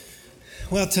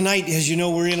Well, tonight, as you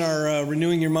know, we're in our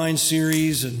Renewing Your Mind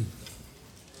series and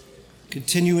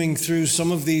continuing through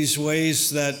some of these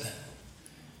ways that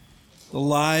the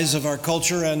lies of our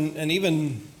culture and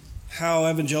even how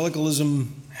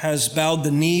evangelicalism has bowed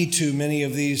the knee to many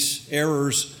of these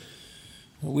errors.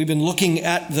 We've been looking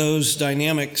at those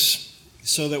dynamics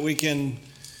so that we can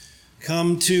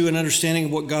come to an understanding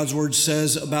of what God's Word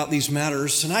says about these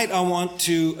matters. Tonight, I want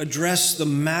to address the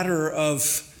matter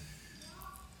of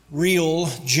real,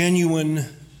 genuine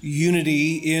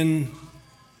unity in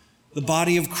the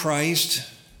body of Christ.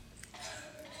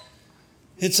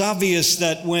 It's obvious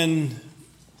that when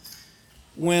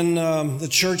the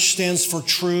church stands for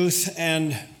truth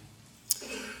and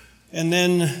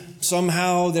then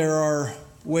somehow there are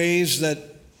ways that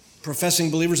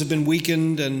professing believers have been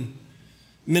weakened and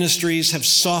ministries have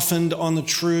softened on the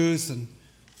truth, and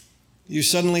you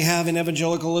suddenly have in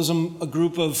evangelicalism a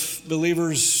group of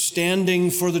believers standing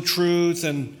for the truth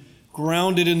and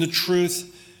grounded in the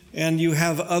truth, and you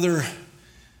have other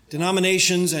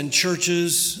denominations and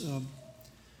churches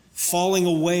falling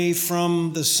away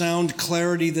from the sound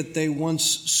clarity that they once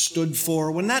stood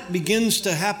for. When that begins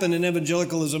to happen in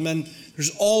evangelicalism, and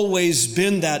there's always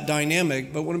been that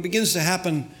dynamic, but when it begins to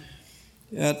happen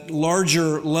at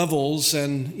larger levels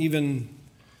and even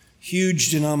huge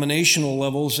denominational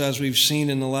levels, as we've seen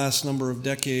in the last number of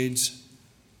decades,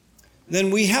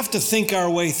 then we have to think our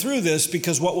way through this,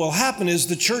 because what will happen is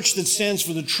the church that stands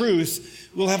for the truth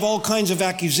will have all kinds of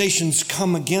accusations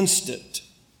come against it.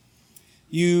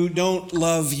 You don't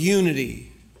love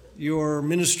unity. Your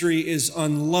ministry is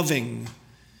unloving.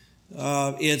 You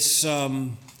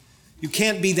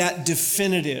can't be that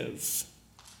definitive.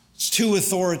 It's too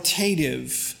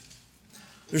authoritative.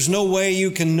 There's no way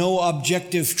you can know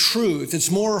objective truth.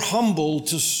 It's more humble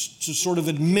to sort of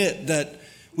admit that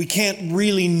we can't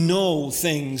really know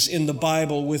things in the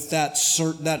Bible with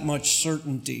that much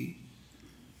certainty.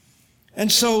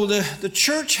 And so the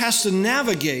church has to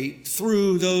navigate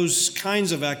through those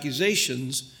kinds of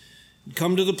accusations and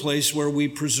come to the place where we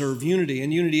preserve unity.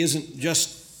 And unity isn't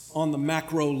just on the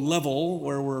macro level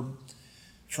where we're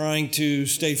trying to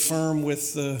stay firm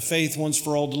with the faith once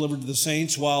for all delivered to the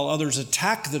saints while others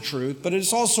attack the truth, but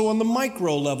it's also on the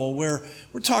micro level where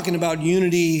we're talking about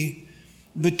unity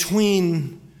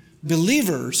between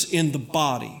believers in the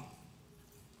body.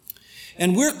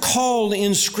 And we're called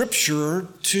in Scripture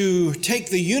to take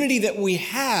the unity that we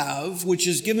have, which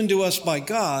is given to us by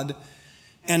God,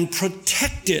 and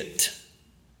protect it,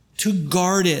 to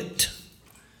guard it.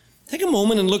 Take a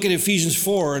moment and look at Ephesians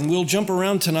 4, and we'll jump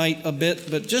around tonight a bit,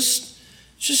 but just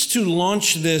to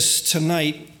launch this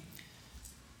tonight,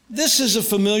 this is a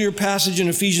familiar passage in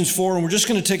Ephesians 4, and we're just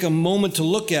going to take a moment to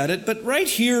look at it. But right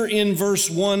here in verse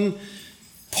 1,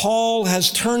 Paul has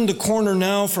turned the corner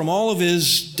now from all of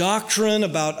his doctrine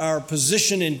about our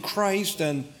position in Christ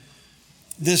and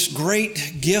this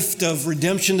great gift of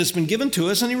redemption that's been given to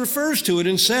us, and he refers to it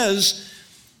and says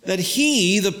that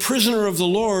he, the prisoner of the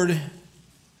Lord,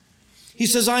 he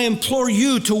says, I implore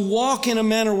you to walk in a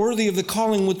manner worthy of the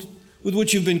calling with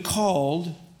which you've been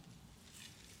called,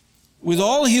 with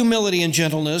all humility and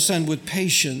gentleness and with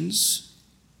patience,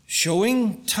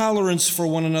 showing tolerance for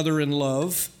one another in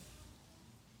love,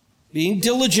 being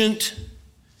diligent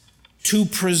to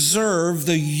preserve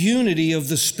the unity of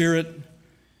the Spirit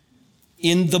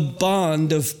in the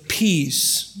bond of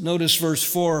peace. Notice verse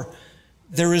 4.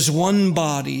 There is one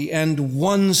body and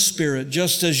one Spirit,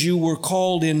 just as you were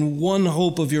called in one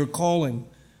hope of your calling.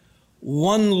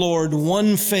 One Lord,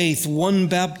 one faith, one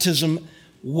baptism,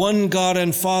 one God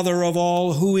and Father of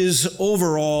all, who is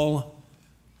over all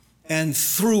and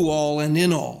through all and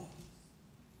in all.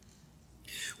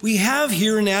 We have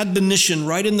here an admonition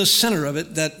right in the center of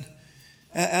it that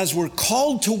as we're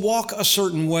called to walk a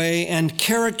certain way and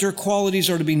character qualities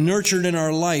are to be nurtured in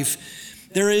our life,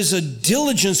 there is a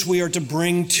diligence we are to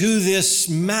bring to this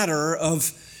matter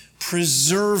of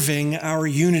preserving our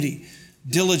unity.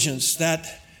 Diligence,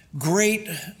 that great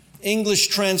English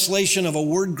translation of a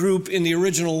word group in the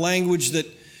original language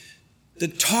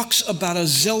that talks about a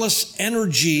zealous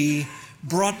energy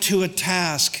brought to a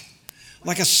task,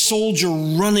 like a soldier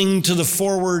running to the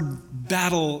forward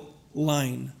battle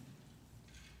line.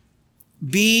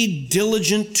 Be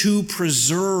diligent to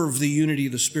preserve the unity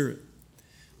of the Spirit.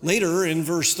 Later in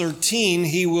verse 13,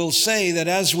 he will say that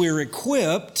as we're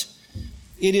equipped,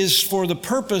 it is for the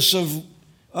purpose of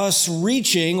us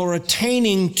reaching or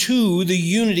attaining to the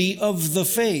unity of the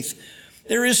faith.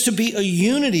 There is to be a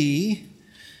unity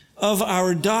of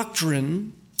our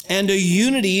doctrine and a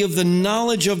unity of the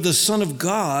knowledge of the Son of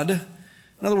God.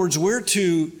 In other words, we're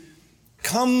to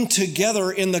come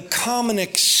together in the common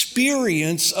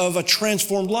experience of a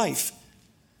transformed life.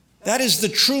 That is the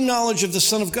true knowledge of the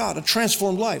Son of God, a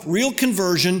transformed life. Real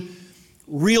conversion,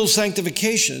 real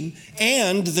sanctification,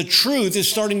 and the truth is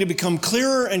starting to become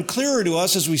clearer and clearer to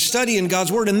us as we study in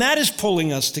God's Word, and that is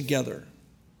pulling us together.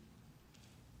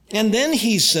 And then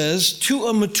he says, to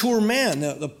a mature man.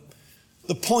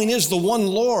 The point is, the one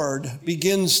Lord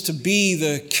begins to be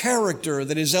the character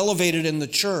that is elevated in the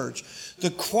church. The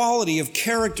quality of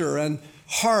character and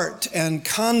heart and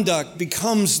conduct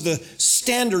becomes the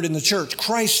standard in the church,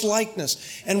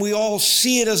 Christ-likeness. And we all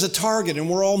see it as a target, and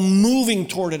we're all moving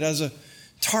toward it as a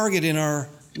target in our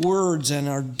words and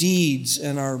our deeds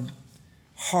and our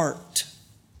heart.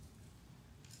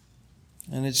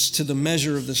 And it's to the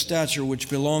measure of the stature which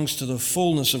belongs to the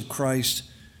fullness of Christ.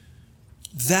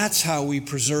 That's how we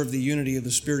preserve the unity of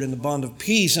the Spirit in the bond of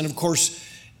peace. And of course,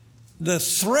 the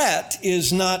threat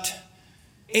is not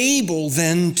able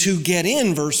then to get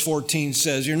in, verse 14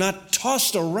 says. You're not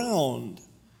tossed around.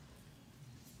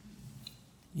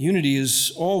 Unity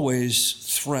is always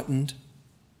threatened.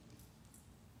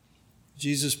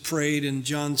 Jesus prayed in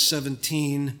John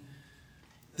 17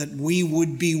 that we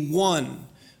would be one.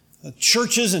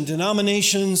 Churches and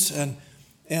denominations and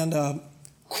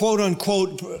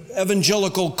quote-unquote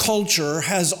evangelical culture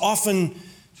has often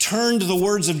turned the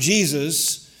words of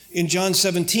Jesus in John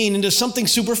 17 into something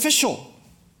superficial.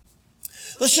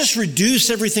 Let's just reduce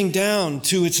everything down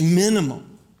to its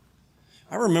minimum.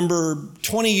 I remember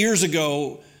 20 years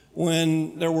ago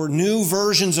when there were new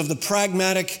versions of the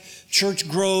pragmatic church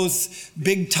growth,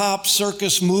 big top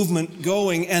circus movement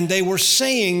going, and they were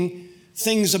saying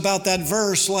things about that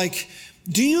verse like,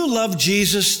 do you love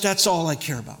Jesus? That's all I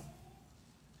care about.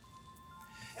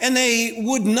 And they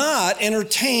would not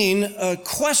entertain a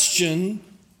question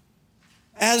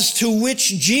as to which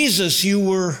Jesus you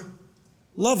were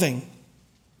loving.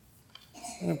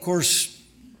 And of course,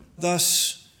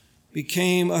 thus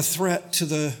became a threat to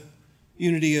the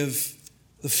unity of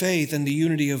the faith and the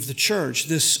unity of the church,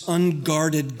 this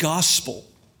unguarded gospel.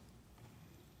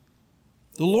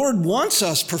 The Lord wants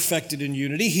us perfected in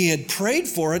unity. He had prayed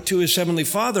for it to his heavenly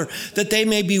Father, that they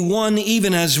may be one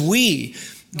even as we.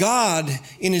 God,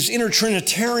 in his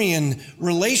intertrinitarian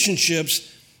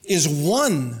relationships, is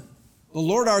one. The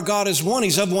Lord our God is one.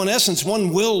 He's of one essence,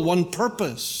 one will, one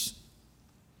purpose.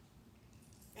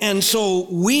 And so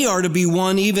we are to be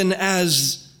one even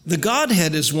as the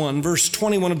Godhead is one. Verse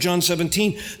 21 of John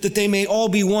 17, that they may all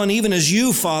be one even as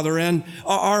you, Father, and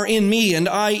are in me and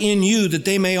I in you, that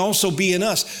they may also be in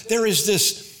us. There is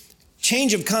this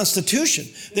change of constitution.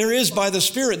 There is by the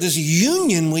Spirit this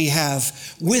union we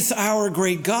have with our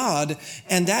great God,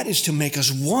 and that is to make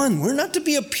us one. We're not to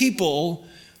be a people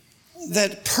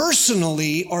that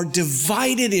personally are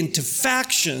divided into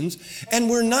factions, and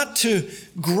we're not to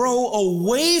grow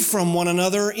away from one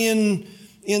another in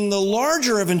the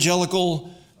larger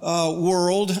evangelical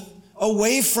world,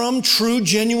 away from true,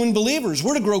 genuine believers.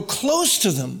 We're to grow close to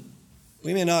them.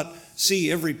 We may not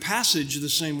see every passage the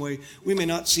same way. We may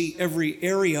not see every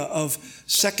area of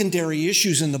secondary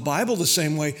issues in the Bible the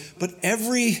same way, but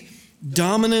every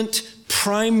dominant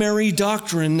primary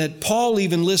doctrine that Paul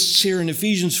even lists here in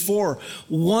Ephesians 4,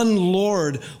 one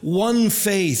Lord, one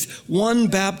faith, one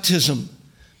baptism,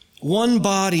 one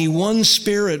body, one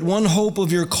Spirit, one hope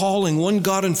of your calling, one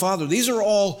God and Father. These are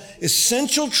all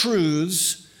essential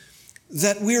truths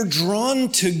that we're drawn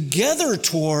together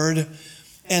toward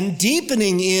and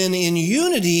deepening in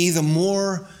unity the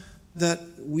more that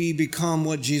we become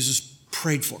what Jesus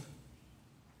prayed for.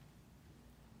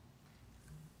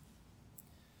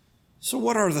 So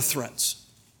what are the threats?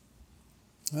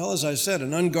 Well, as I said,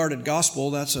 an unguarded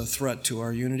gospel, that's a threat to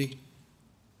our unity.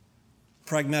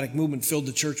 Pragmatic movement filled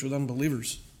the church with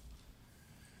unbelievers.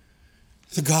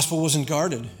 The gospel wasn't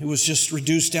guarded. It was just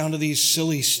reduced down to these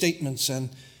silly statements. And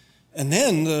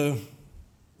then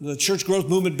the church growth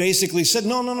movement basically said,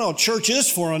 no, church is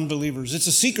for unbelievers. It's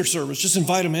a seeker service. Just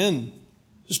invite them in.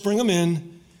 Just bring them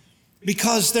in.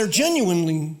 Because they're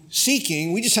genuinely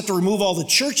seeking. We just have to remove all the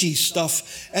churchy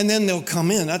stuff and then they'll come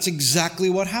in. That's exactly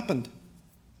what happened.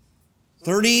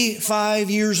 35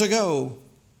 years ago,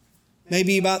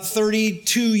 maybe about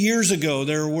 32 years ago,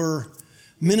 there were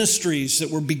ministries that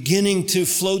were beginning to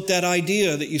float that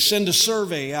idea that you send a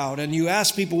survey out and you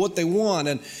ask people what they want.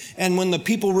 And when the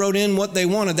people wrote in what they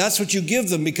wanted, that's what you give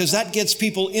them because that gets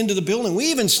people into the building. We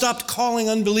even stopped calling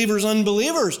unbelievers and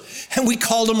we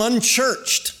called them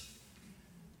unchurched.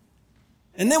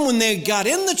 And then when they got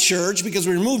in the church, because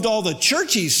we removed all the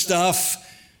churchy stuff,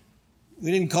 we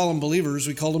didn't call them believers,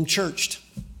 we called them churched.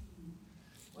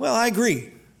 Well, I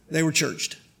agree. They were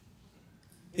churched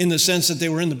in the sense that they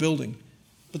were in the building.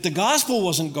 But the gospel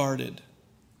wasn't guarded.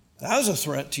 That was a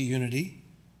threat to unity.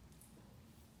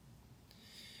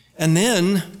 And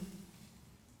then,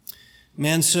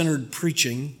 man-centered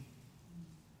preaching.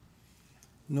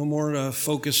 No more to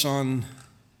focus on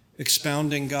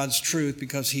expounding God's truth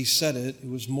because he said it. It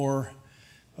was more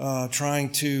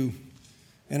trying to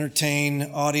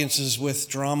entertain audiences with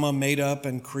drama made up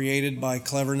and created by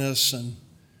cleverness and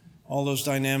all those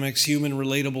dynamics, human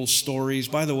relatable stories.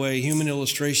 By the way, human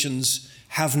illustrations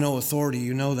have no authority.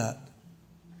 You know that.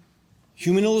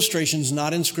 Human illustrations,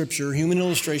 not in Scripture, human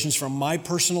illustrations from my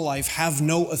personal life have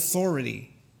no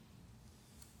authority.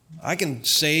 I can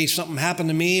say something happened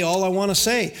to me, all I want to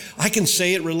say. I can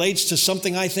say it relates to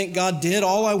something I think God did,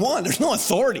 all I want. There's no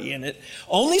authority in it.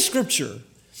 Only Scripture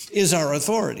is our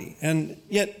authority. And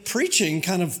yet preaching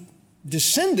kind of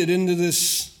descended into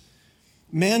this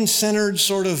man-centered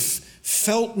sort of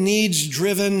felt needs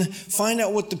driven, find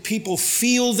out what the people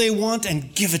feel they want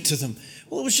and give it to them.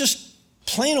 Well, it was just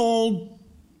plain old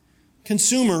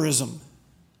consumerism.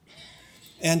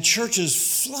 And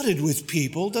churches flooded with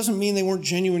people. Doesn't mean they weren't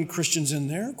genuine Christians in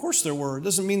there. Of course there were. It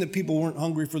doesn't mean that people weren't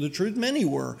hungry for the truth. Many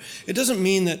were. It doesn't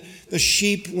mean that the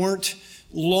sheep weren't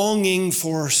longing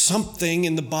for something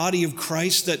in the body of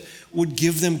Christ that would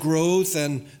give them growth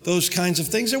and those kinds of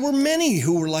things. There were many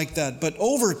who were like that. But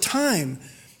over time,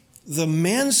 the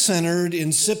man-centered,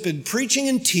 insipid preaching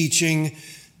and teaching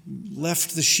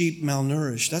left the sheep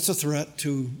malnourished. That's a threat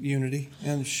to unity.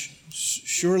 And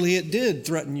surely it did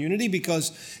threaten unity,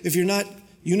 because if you're not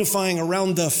unifying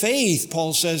around the faith,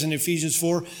 Paul says in Ephesians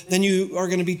 4, then you are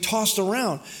going to be tossed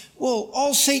around. Well,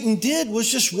 all Satan did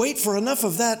was just wait for enough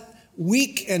of that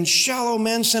weak and shallow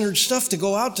man-centered stuff to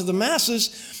go out to the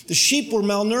masses. The sheep were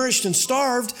malnourished and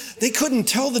starved. They couldn't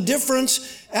tell the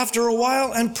difference after a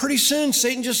while, and pretty soon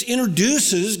Satan just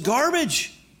introduces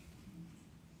garbage.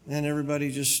 And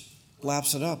everybody just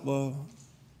laps it up. Well,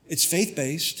 it's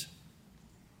faith-based.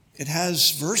 It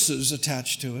has verses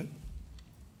attached to it.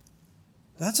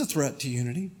 That's a threat to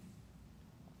unity.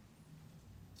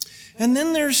 And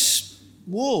then there's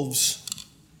wolves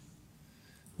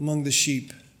among the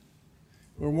sheep.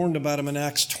 We're warned about them in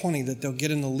Acts 20, that they'll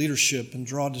get into leadership and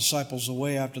draw disciples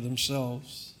away after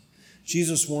themselves.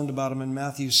 Jesus warned about them in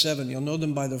Matthew 7. You'll know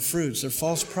them by their fruits. They're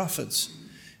false prophets,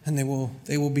 and they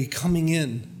will be coming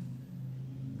in.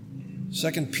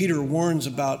 2 Peter warns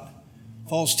about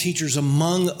false teachers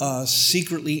among us,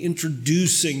 secretly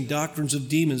introducing doctrines of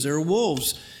demons. There are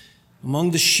wolves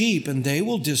among the sheep, and they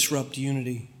will disrupt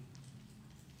unity.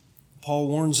 Paul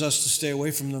warns us to stay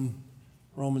away from them.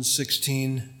 Romans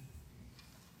 16.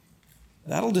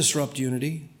 That'll disrupt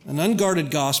unity. An unguarded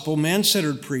gospel,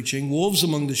 man-centered preaching, wolves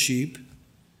among the sheep.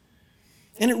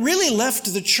 And it really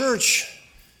left the church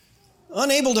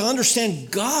unable to understand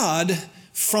God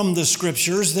from the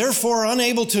Scriptures, therefore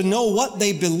unable to know what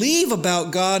they believe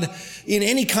about God in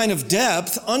any kind of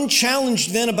depth,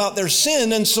 unchallenged then about their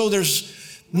sin, and so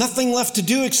there's nothing left to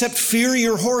do except fear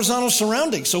your horizontal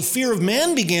surroundings. So fear of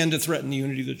man began to threaten the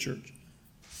unity of the church.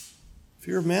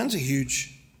 Fear of man's a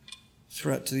huge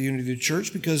threat to the unity of the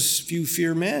church, because if you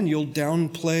fear man, you'll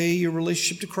downplay your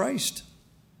relationship to Christ.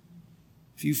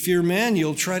 If you fear man,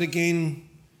 you'll try to gain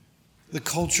the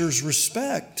culture's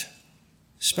respect,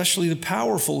 especially the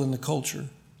powerful in the culture.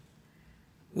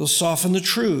 You'll soften the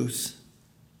truth.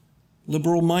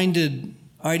 Liberal-minded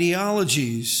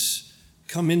ideologies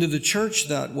come into the church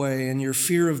that way, and your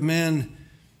fear of man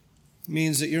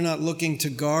means that you're not looking to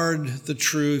guard the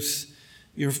truth.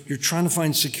 You're trying to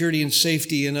find security and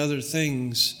safety in other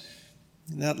things.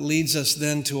 And that leads us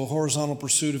then to a horizontal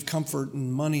pursuit of comfort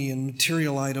and money and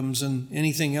material items and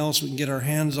anything else we can get our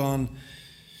hands on.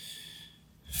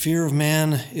 Fear of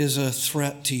man is a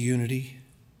threat to unity.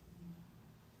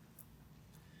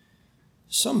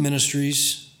 Some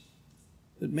ministries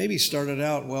that maybe started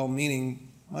out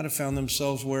well-meaning might have found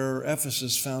themselves where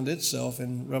Ephesus found itself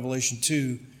in Revelation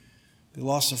 2. They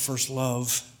lost their first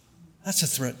love. That's a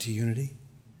threat to unity.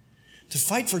 To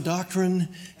fight for doctrine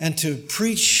and to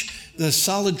preach the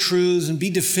solid truths and be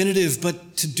definitive,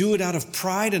 but to do it out of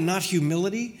pride and not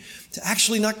humility, to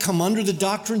actually not come under the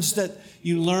doctrines that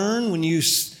you learn when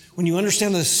you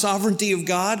understand the sovereignty of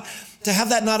God, to have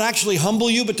that not actually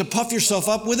humble you, but to puff yourself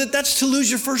up with it, that's to lose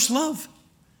your first love.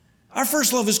 Our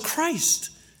first love is Christ.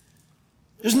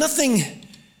 There's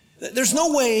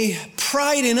no way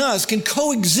pride in us can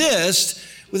coexist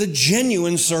with a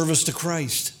genuine service to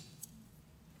Christ.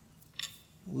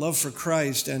 Love for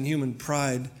Christ and human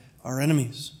pride are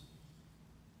enemies.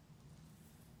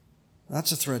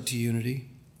 That's a threat to unity.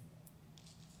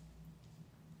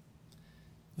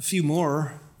 A few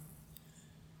more.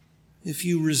 If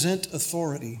you resent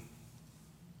authority.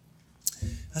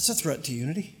 That's a threat to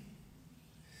unity.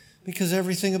 Because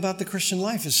everything about the Christian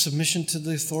life is submission to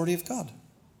the authority of God.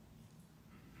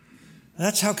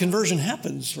 That's how conversion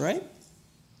happens, right?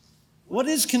 What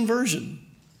is conversion?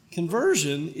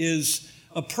 Conversion is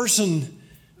a person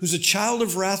who's a child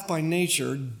of wrath by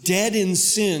nature, dead in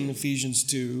sin, Ephesians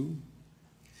 2,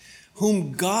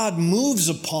 whom God moves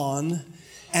upon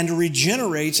and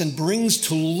regenerates and brings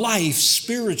to life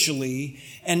spiritually.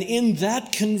 And in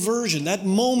that conversion, that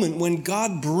moment when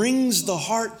God brings the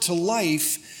heart to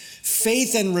life,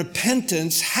 faith and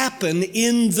repentance happen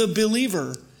in the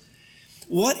believer.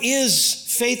 What is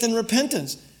faith and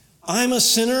repentance? I'm a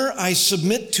sinner. I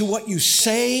submit to what you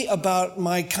say about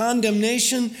my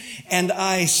condemnation, and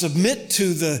I submit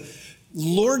to the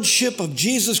lordship of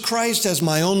Jesus Christ as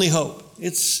my only hope.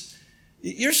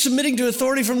 You're submitting to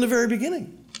authority from the very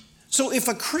beginning. So if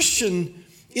a Christian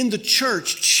in the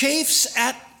church chafes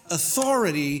at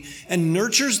authority and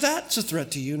nurtures that, it's a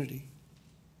threat to unity.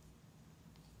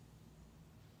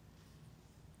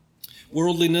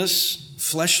 Worldliness,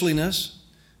 fleshliness.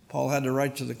 Paul had to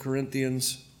write to the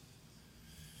Corinthians.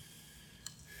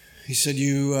 He said,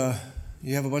 you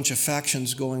have a bunch of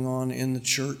factions going on in the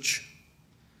church,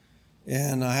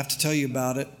 and I have to tell you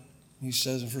about it. He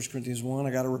says in 1 Corinthians 1,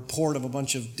 I got a report of a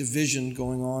bunch of division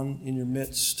going on in your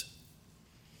midst.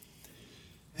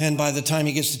 And by the time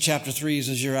he gets to chapter 3, he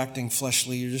says, you're acting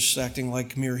fleshly. You're just acting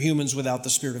like mere humans without the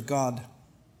Spirit of God.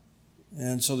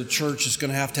 And so the church is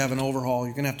going to have an overhaul.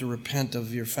 You're going to have to repent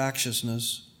of your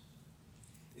factiousness.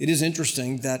 It is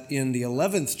interesting that in the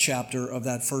 11th chapter of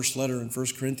that first letter in 1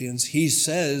 Corinthians, he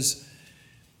says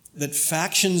that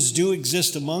factions do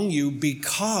exist among you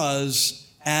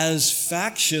because as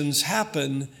factions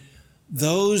happen,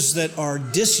 those that are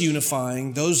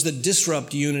disunifying, those that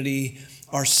disrupt unity,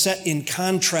 are set in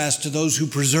contrast to those who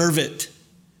preserve it.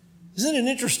 Isn't it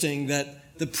interesting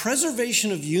that the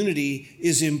preservation of unity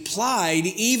is implied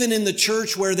even in the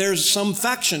church where there's some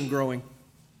faction growing?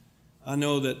 I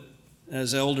know that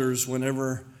as elders,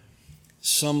 whenever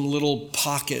some little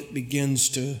pocket begins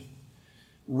to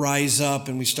rise up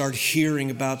and we start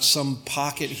hearing about some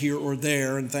pocket here or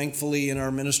there, and thankfully in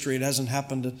our ministry it hasn't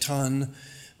happened a ton,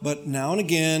 but now and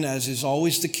again, as is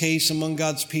always the case among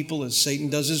God's people, as Satan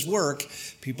does his work,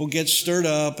 people get stirred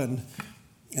up and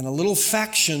a little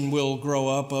faction will grow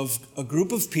up of a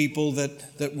group of people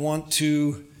that want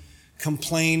to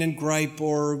complain and gripe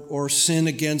or sin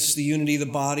against the unity of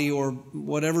the body or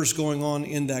whatever's going on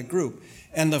in that group.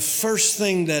 And the first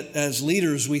thing that as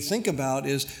leaders we think about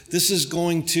is this is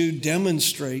going to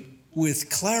demonstrate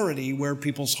with clarity where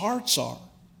people's hearts are.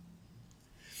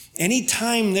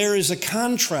 Anytime there is a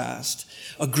contrast,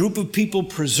 a group of people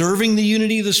preserving the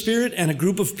unity of the Spirit and a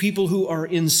group of people who are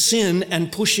in sin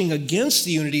and pushing against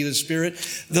the unity of the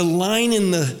Spirit, the line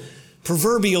in the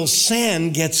proverbial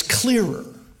sand gets clearer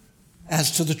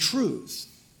as to the truth.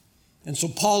 And so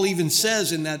Paul even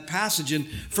says in that passage in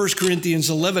 1 Corinthians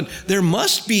 11, there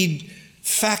must be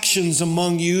factions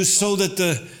among you so that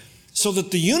the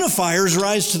unifiers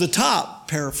rise to the top,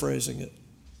 paraphrasing it.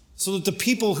 So that the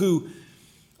people who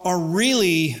are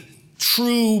really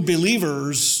true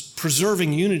believers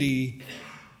preserving unity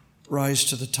rise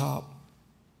to the top.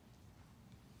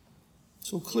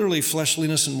 So clearly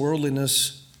fleshliness and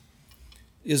worldliness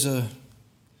is a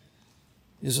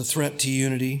threat to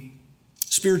unity.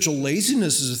 Spiritual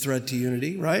laziness is a threat to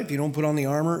unity, right? If you don't put on the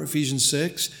armor, Ephesians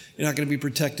 6, you're not going to be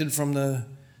protected from the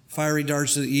fiery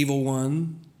darts of the evil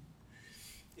one.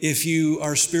 If you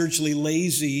are spiritually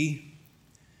lazy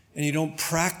and you don't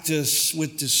practice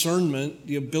with discernment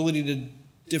the ability to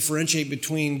differentiate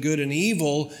between good and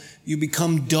evil, you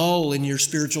become dull in your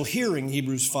spiritual hearing,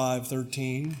 Hebrews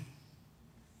 5:13.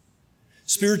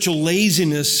 Spiritual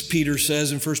laziness, Peter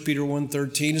says in 1 Peter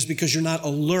 1:13, is because you're not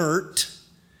alert.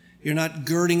 You're not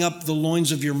girding up the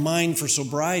loins of your mind for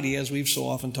sobriety, as we've so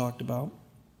often talked about.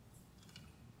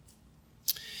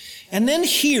 And then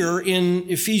here in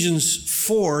Ephesians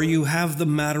 4, you have the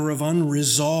matter of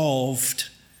unresolved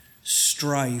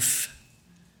strife.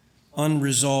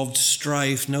 Unresolved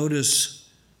strife. Notice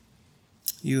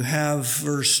you have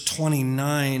verse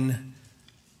 29.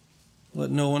 Let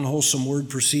no unwholesome word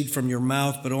proceed from your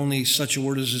mouth, but only such a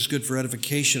word as is good for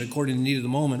edification according to the need of the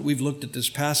moment. We've looked at this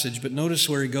passage, but notice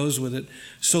where he goes with it.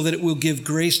 So that it will give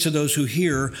grace to those who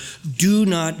hear. Do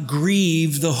not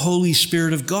grieve the Holy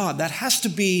Spirit of God. That has to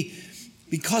be,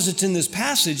 because it's in this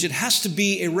passage, it has to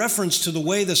be a reference to the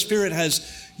way the Spirit has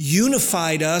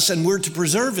unified us and we're to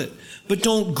preserve it. But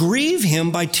don't grieve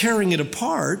him by tearing it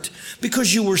apart,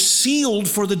 because you were sealed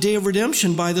for the day of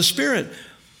redemption by the Spirit.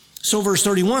 So verse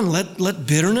 31, let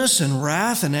bitterness and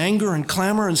wrath and anger and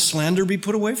clamor and slander be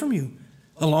put away from you.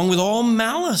 along with all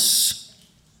malice.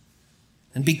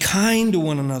 And be kind to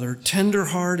one another,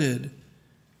 tender-hearted,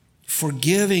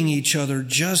 forgiving each other,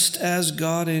 just as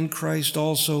God in Christ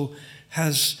also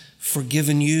has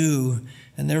forgiven you.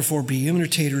 And therefore be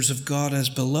imitators of God as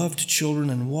beloved children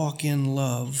and walk in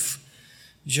love,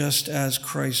 just as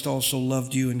Christ also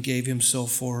loved you and gave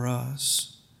himself for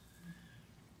us.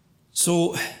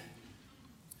 So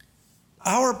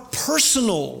our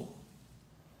personal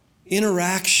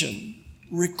interaction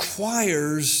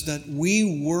requires that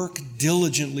we work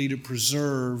diligently to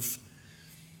preserve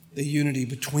the unity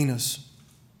between us.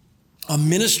 A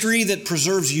ministry that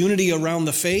preserves unity around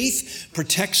the faith,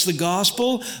 protects the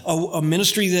gospel, a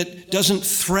ministry that doesn't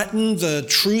threaten the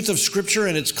truth of Scripture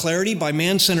and its clarity by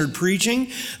man-centered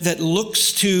preaching, that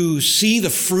looks to see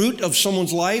the fruit of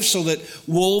someone's life so that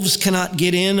wolves cannot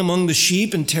get in among the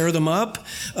sheep and tear them up,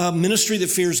 a ministry that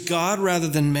fears God rather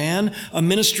than man, a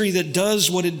ministry that does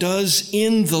what it does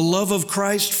in the love of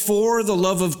Christ, for the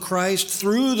love of Christ,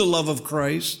 through the love of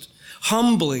Christ,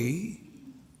 humbly,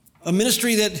 a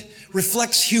ministry that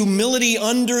reflects humility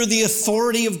under the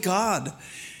authority of God.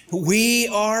 We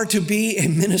are to be a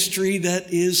ministry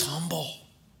that is humble,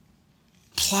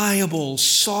 pliable,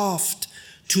 soft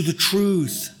to the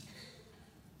truth,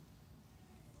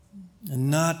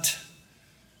 and not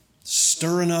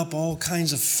stirring up all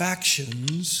kinds of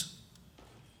factions.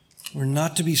 We're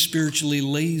not to be spiritually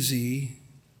lazy,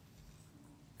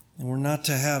 and we're not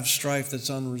to have strife that's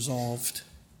unresolved.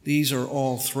 These are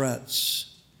all threats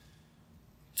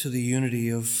to the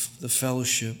unity of the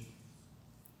fellowship.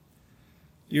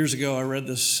 Years ago, I read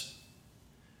this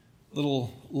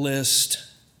little list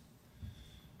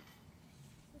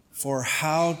for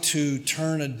how to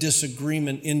turn a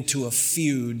disagreement into a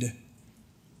feud.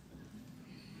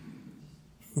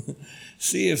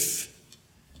 See if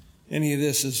any of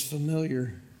this is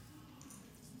familiar.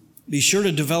 Be sure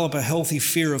to develop a healthy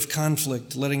fear of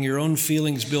conflict, letting your own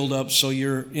feelings build up so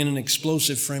you're in an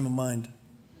explosive frame of mind.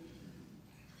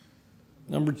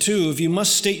 Number 2, if you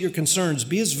must state your concerns,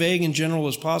 be as vague and general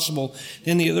as possible.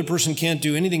 Then the other person can't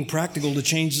do anything practical to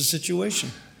change the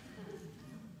situation.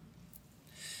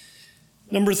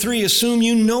 Number 3, assume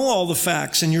you know all the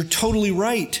facts and you're totally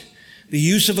right. The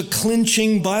use of a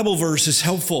clinching Bible verse is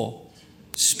helpful.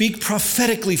 Speak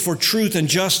prophetically for truth and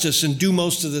justice and do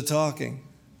most of the talking.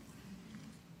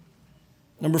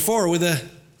 Number 4, with a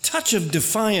touch of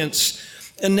defiance,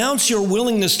 announce your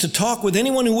willingness to talk with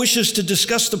anyone who wishes to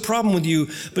discuss the problem with you,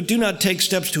 but do not take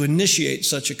steps to initiate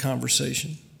such a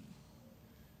conversation.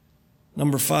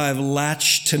 Number 5,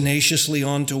 latch tenaciously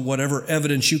onto whatever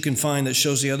evidence you can find that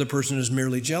shows the other person is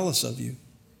merely jealous of you.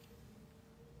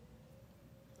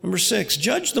 Number 6,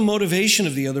 judge the motivation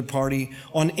of the other party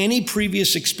on any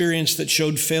previous experience that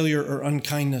showed failure or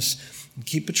unkindness. And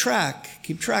keep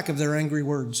track of their angry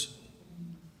words.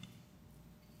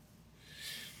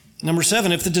 Number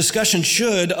 7, if the discussion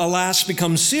should, alas,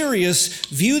 become serious,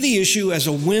 view the issue as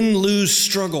a win-lose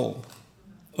struggle.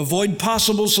 Avoid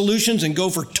possible solutions and go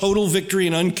for total victory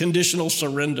and unconditional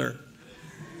surrender.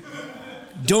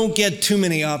 Don't get too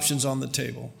many options on the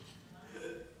table.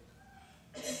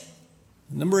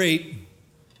 Number 8,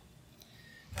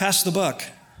 pass the buck.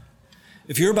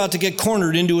 If you're about to get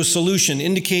cornered into a solution,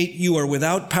 indicate you are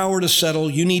without power to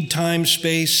settle, you need time,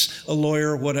 space, a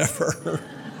lawyer, whatever.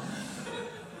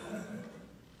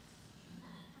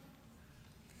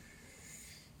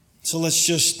 So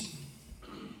let's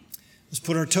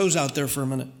put our toes out there for a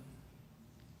minute.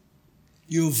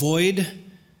 You avoid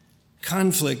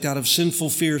conflict out of sinful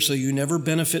fear so you never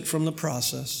benefit from the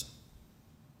process.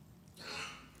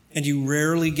 And you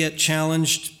rarely get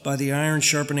challenged by the iron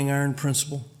sharpening iron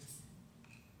principle.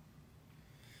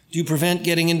 Do you prevent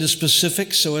getting into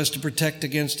specifics so as to protect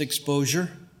against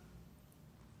exposure?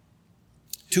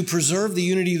 To preserve the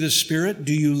unity of the Spirit,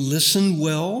 do you listen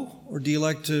well, or do you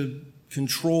like to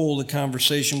control the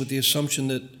conversation with the assumption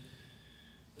that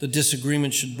the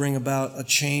disagreement should bring about a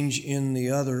change in the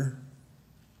other?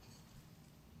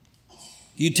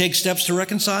 Do you take steps to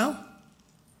reconcile?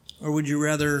 Or would you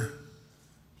rather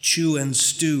chew and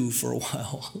stew for a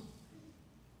while?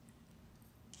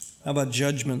 How about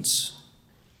judgments?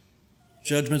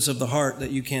 Judgments of the heart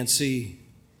that you can't see.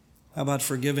 How about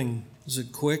forgiving? Is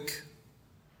it quick?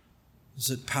 Is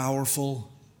it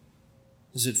powerful?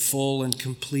 Is it full and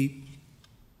complete?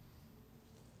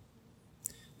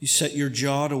 You set your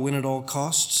jaw to win at all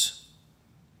costs?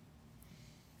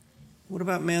 What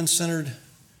about man-centered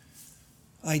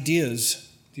ideas?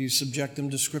 Do you subject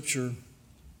them to Scripture?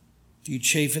 Do you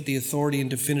chafe at the authority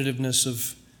and definitiveness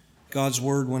of God's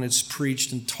Word when it's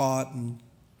preached and taught and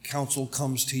counsel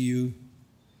comes to you?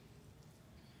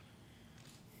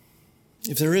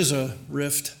 If there is a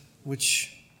rift,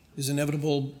 which is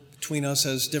inevitable between us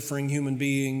as differing human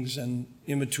beings and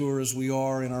immature as we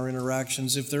are in our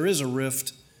interactions, if there is a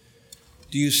rift,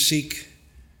 do you seek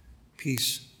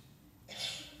peace?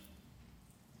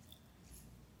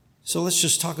 So let's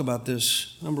just talk about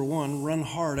this. Number one, run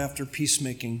hard after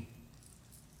peacemaking.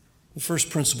 The first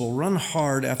principle, run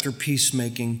hard after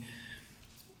peacemaking.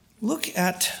 Look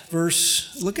at 1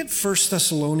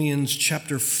 Thessalonians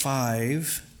chapter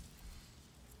 5.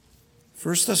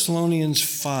 1 Thessalonians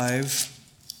 5.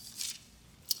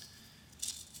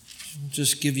 I'll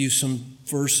just give you some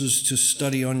verses to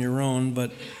study on your own,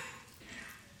 but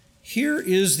here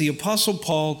is the Apostle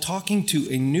Paul talking to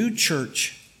a new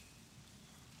church.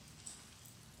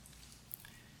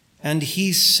 And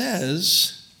he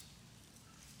says,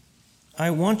 I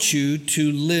want you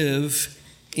to live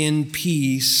in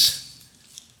peace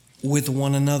with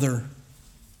one another.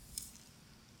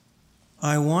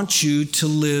 I want you to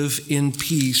live in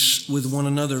peace with one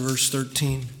another, verse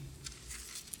 13.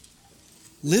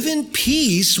 Live in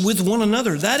peace with one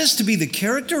another. That is to be the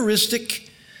characteristic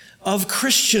of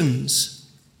Christians.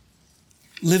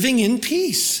 Living in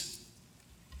peace.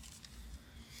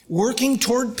 Working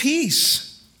toward peace.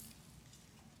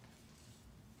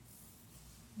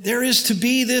 There is to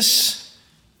be this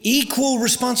equal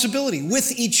responsibility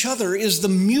with each other is the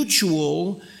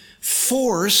mutual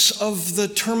force of the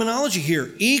terminology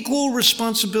here. Equal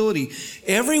responsibility.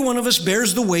 Every one of us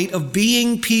bears the weight of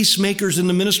being peacemakers in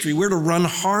the ministry. We're to run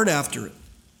hard after it.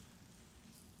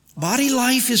 Body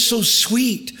life is so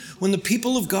sweet when the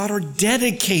people of God are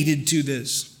dedicated to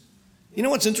this. You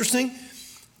know what's interesting?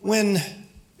 When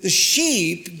the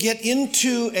sheep get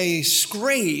into a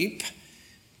scrape,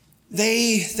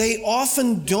 they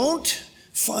often don't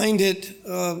find it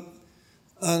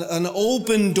an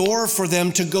open door for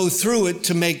them to go through it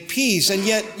to make peace, and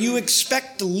yet you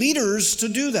expect leaders to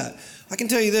do that. I can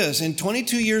tell you this, in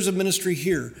 22 years of ministry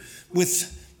here,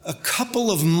 with a couple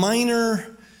of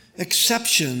minor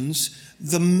exceptions,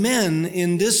 the men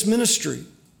in this ministry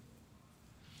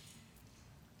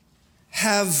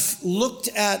have looked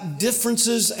at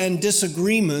differences and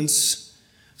disagreements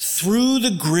through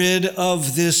the grid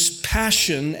of this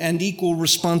passion and equal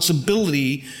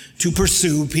responsibility to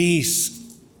pursue peace.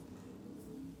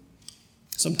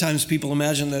 Sometimes people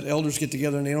imagine that elders get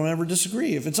together and they don't ever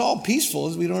disagree. If it's all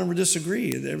peaceful, we don't ever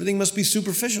disagree. Everything must be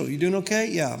superficial. You doing okay?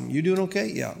 Yeah. You doing okay?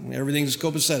 Yeah. Everything's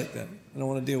copacetic then. I don't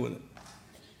want to deal with it.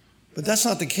 But that's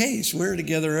not the case. We're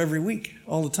together every week,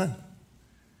 all the time.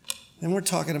 And we're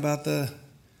talking about the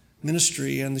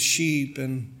ministry and the sheep,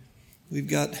 and we've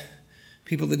got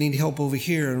people that need help over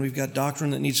here, and we've got doctrine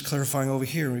that needs clarifying over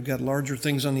here, and we've got larger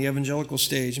things on the evangelical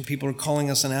stage, and people are calling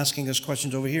us and asking us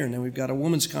questions over here, and then we've got a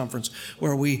women's conference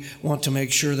where we want to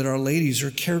make sure that our ladies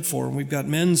are cared for, and we've got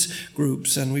men's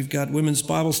groups, and we've got women's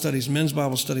Bible studies, men's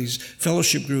Bible studies,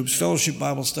 fellowship groups, fellowship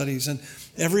Bible studies, and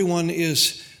everyone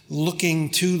is looking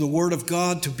to the Word of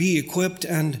God to be equipped,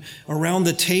 and around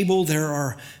the table there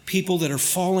are people that are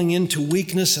falling into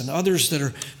weakness and others that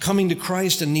are coming to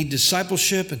Christ and need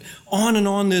discipleship, and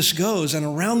on this goes. And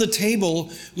around the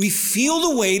table we feel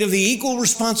the weight of the equal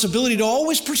responsibility to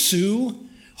always pursue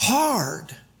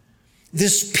hard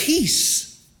this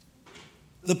peace,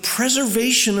 the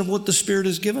preservation of what the Spirit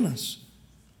has given us.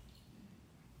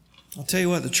 I'll tell you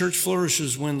what, the church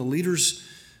flourishes when the leaders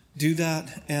do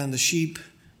that and the sheep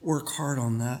work hard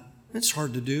on that. It's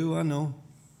hard to do, I know.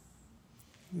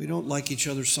 We don't like each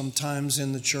other sometimes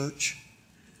in the church.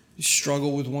 We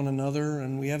struggle with one another,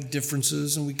 and we have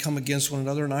differences, and we come against one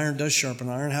another, and iron does sharpen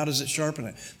iron. How does it sharpen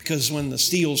it? Because when the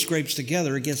steel scrapes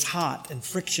together, it gets hot, and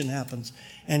friction happens.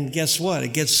 And guess what?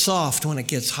 It gets soft when it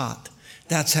gets hot.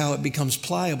 That's how it becomes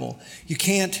pliable. You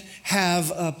can't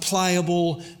have a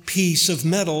pliable piece of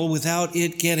metal without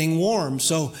it getting warm.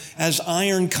 So as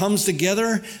iron comes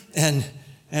together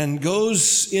and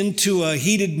goes into a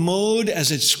heated mode,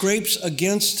 as it scrapes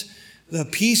against the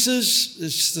pieces,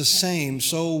 it's the same.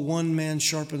 So one man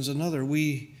sharpens another.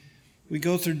 We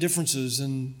go through differences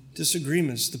and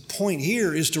disagreements. The point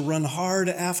here is to run hard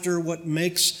after what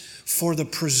makes for the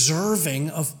preserving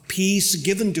of peace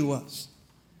given to us.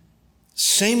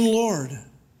 Same Lord,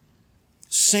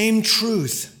 same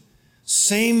truth,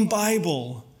 same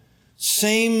Bible,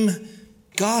 same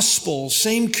gospel,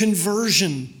 same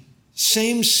conversion,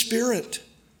 same Spirit,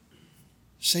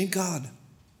 same God.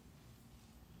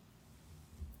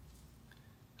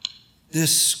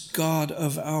 This God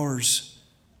of ours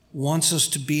wants us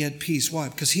to be at peace. Why?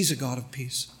 Because He's a God of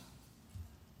peace.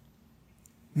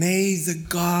 May the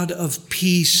God of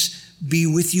peace be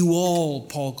with you all,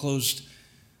 Paul closed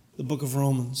the book of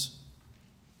Romans.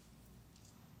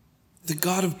 The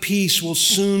God of peace will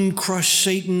soon crush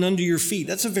Satan under your feet.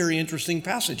 That's a very interesting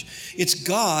passage. It's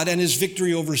God and his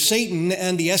victory over Satan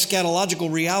and the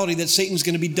eschatological reality that Satan's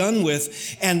going to be done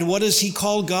with. And what does he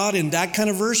call God in that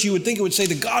kind of verse? You would think it would say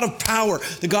the God of power,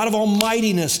 the God of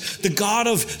almightiness, the God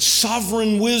of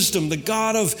sovereign wisdom, the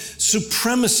God of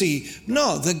supremacy.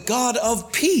 No, the God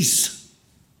of peace.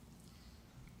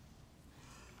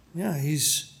 Yeah,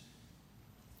 he's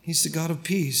the God of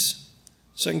peace.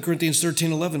 2 Corinthians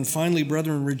 13:11, finally,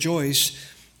 brethren, rejoice,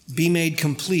 be made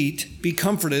complete, be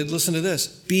comforted. Listen to this.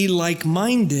 Be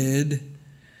like-minded,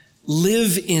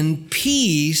 live in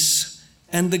peace,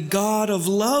 and the God of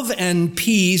love and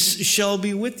peace shall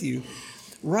be with you.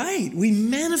 Right. We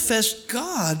manifest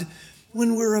God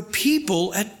when we're a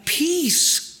people at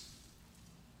peace.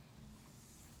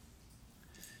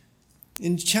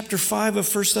 In chapter 5 of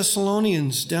 1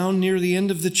 Thessalonians, down near the end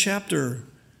of the chapter,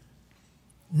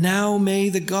 now may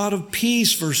the God of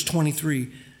peace, verse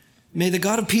 23, may the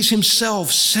God of peace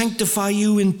himself sanctify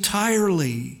you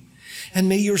entirely, and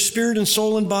may your spirit and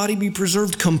soul and body be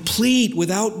preserved complete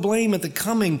without blame at the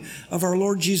coming of our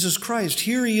Lord Jesus Christ.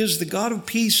 Here he is, the God of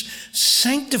peace,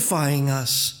 sanctifying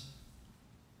us.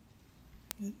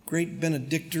 Great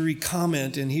benedictory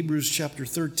comment in Hebrews chapter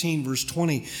 13, verse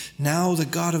 20. Now the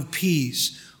God of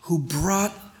peace, who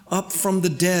brought up from the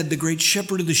dead, the great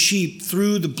shepherd of the sheep,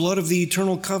 through the blood of the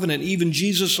eternal covenant, even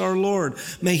Jesus our Lord.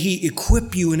 May he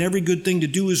equip you in every good thing to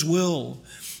do his will.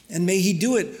 And may he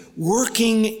do it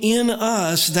working in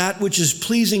us that which is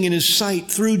pleasing in his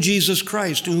sight through Jesus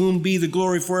Christ, to whom be the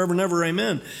glory forever and ever.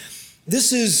 Amen.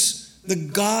 This is the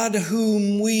God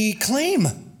whom we claim.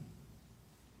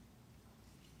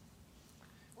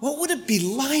 What would it be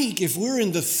like if we're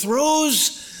in the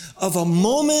throes of a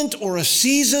moment or a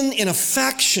season in a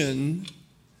faction,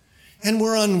 and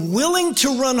we're unwilling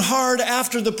to run hard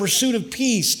after the pursuit of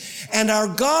peace, and our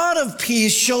God of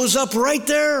peace shows up right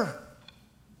there?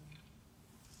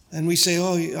 And we say,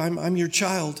 oh, I'm your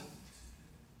child.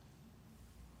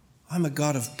 I'm a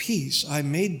God of peace. I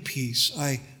made peace.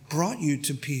 I brought you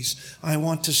to peace. I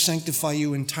want to sanctify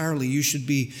you entirely. You should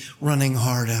be running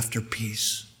hard after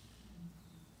peace.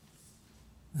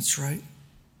 That's right.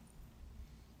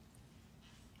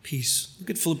 Peace.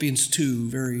 Look at Philippians 2,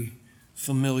 very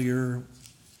familiar.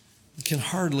 We can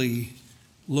hardly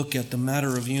look at the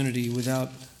matter of unity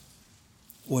without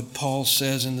what Paul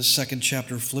says in the 2nd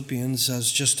chapter of Philippians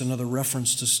as just another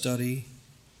reference to study.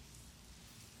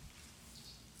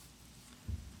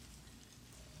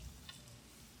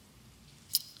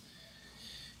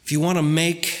 If you want to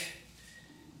make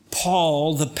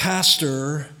Paul, the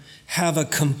pastor, have a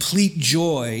complete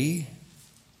joy,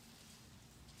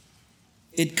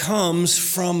 it comes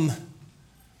from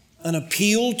an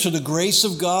appeal to the grace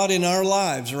of God in our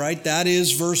lives, right? That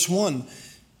is verse 1.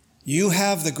 You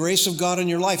have the grace of God in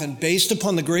your life, and based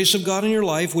upon the grace of God in your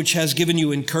life, which has given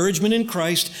you encouragement in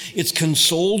Christ, it's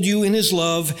consoled you in his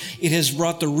love, it has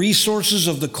brought the resources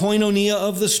of the koinonia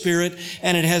of the Spirit,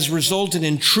 and it has resulted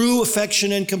in true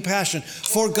affection and compassion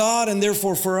for God and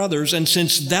therefore for others. And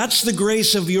since that's the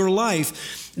grace of your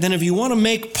life, then if you want to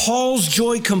make Paul's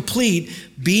joy complete,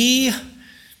 be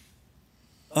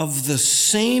of the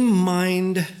same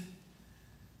mind,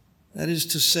 that is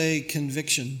to say,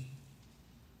 conviction.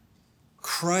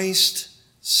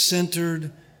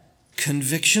 Christ-centered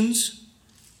convictions,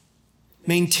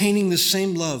 maintaining the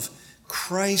same love.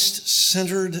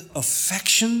 Christ-centered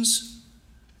affections,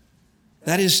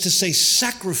 that is to say,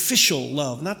 sacrificial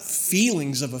love, not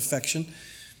feelings of affection.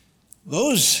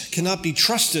 Those cannot be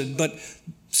trusted, but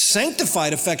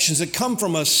sanctified affections that come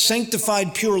from a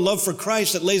sanctified, pure love for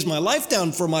Christ that lays my life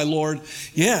down for my Lord,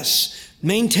 yes,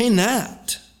 maintain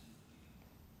that.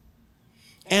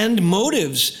 And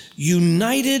motives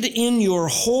united in your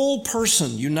whole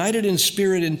person, united in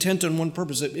spirit, intent on one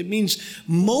purpose. It means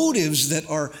motives that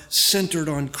are centered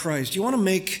on Christ. You want to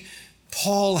make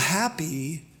Paul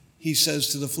happy, he says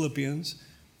to the Philippians.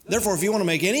 Therefore, if you want to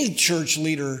make any church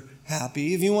leader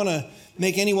happy, if you want to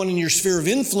make anyone in your sphere of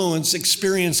influence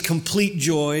experience complete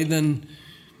joy, then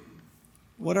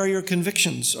what are your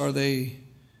convictions? Are they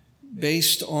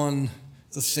based on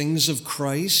the things of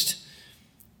Christ?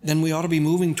 Then we ought to be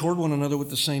moving toward one another with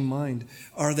the same mind.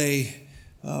 Are they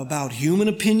about human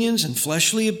opinions and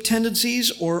fleshly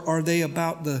tendencies, or are they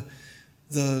about the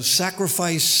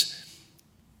sacrifice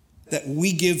that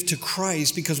we give to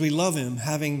Christ because we love him,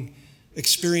 having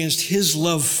experienced his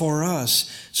love for us?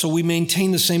 So we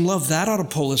maintain the same love. That ought to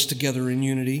pull us together in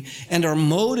unity. And our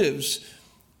motives,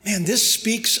 man, this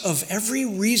speaks of every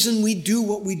reason we do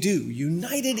what we do.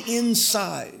 United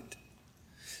inside.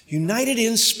 United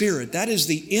in spirit. That is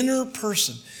the inner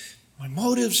person. My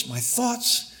motives, my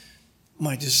thoughts,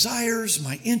 my desires,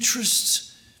 my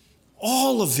interests,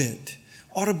 all of it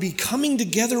ought to be coming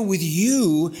together with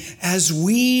you as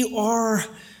we are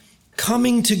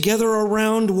coming together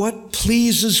around what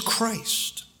pleases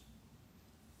Christ.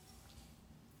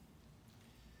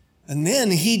 And then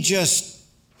he just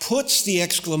puts the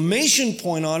exclamation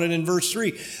point on it in verse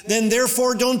 3. Then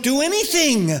therefore don't do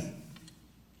anything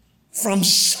from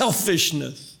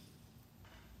selfishness.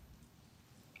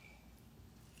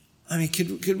 I mean,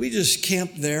 could we just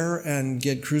camp there and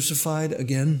get crucified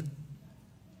again?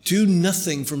 Do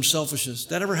nothing from selfishness.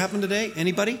 That ever happened today?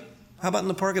 Anybody? How about in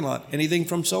the parking lot? Anything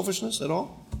from selfishness at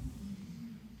all?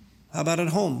 How about at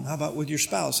home? How about with your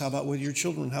spouse? How about with your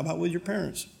children? How about with your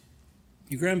parents?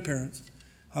 Your grandparents?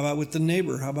 How about with the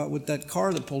neighbor? How about with that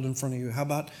car that pulled in front of you? How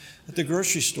about at the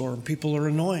grocery store and people are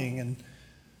annoying? And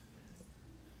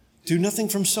do nothing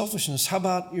from selfishness. How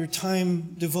about your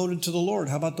time devoted to the Lord?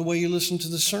 How about the way you listened to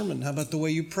the sermon? How about the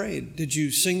way you prayed? Did you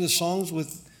sing the songs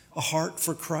with a heart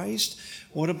for Christ?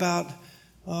 What about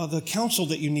the counsel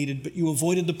that you needed, but you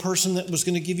avoided the person that was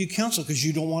going to give you counsel because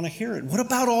you don't want to hear it? What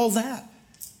about all that?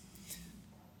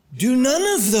 Do none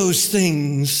of those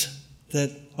things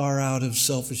that are out of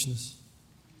selfishness.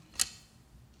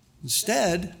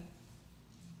 Instead,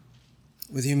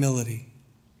 with humility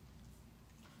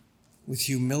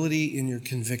in your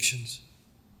convictions.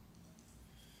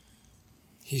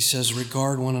 He says,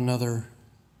 regard one another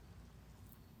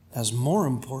as more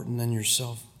important than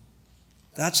yourself.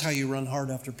 That's how you run hard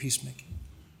after peacemaking.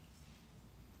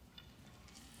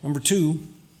 Number 2,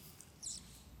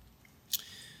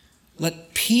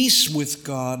 let peace with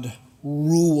God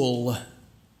rule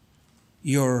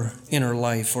your inner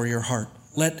life or your heart.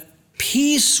 Let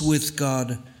peace with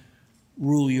God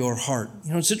rule your heart.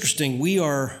 You know, it's interesting. We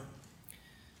are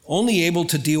only able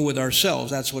to deal with ourselves.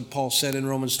 That's what Paul said in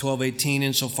Romans 12:18,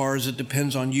 insofar as it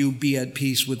depends on you, be at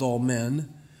peace with all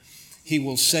men. He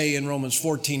will say in Romans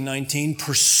 14:19,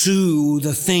 pursue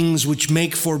the things which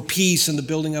make for peace and the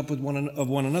building up of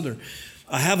one another.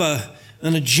 I have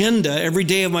an agenda every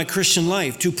day of my Christian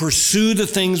life to pursue the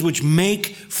things which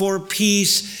make for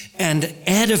peace and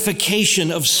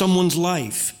edification of someone's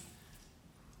life.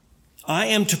 I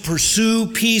am to pursue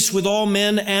peace with all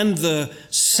men and the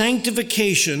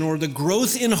sanctification or the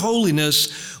growth in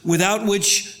holiness without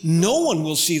which no one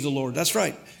will see the Lord. That's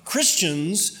right.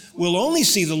 Christians will only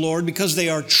see the Lord because they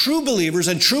are true believers,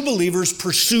 and true believers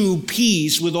pursue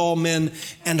peace with all men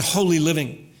and holy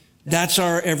living. That's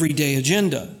our everyday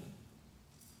agenda.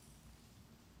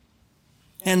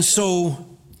 And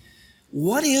so,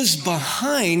 what is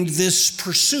behind this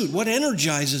pursuit? What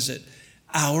energizes it?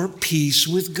 Our peace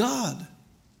with God.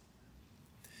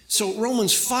 So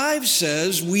Romans 5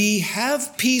 says we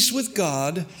have peace with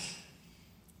God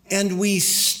and we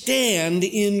stand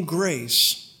in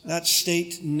grace. That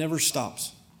state never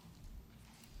stops.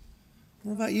 I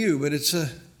don't know about you, but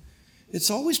it's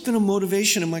always been a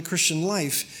motivation in my Christian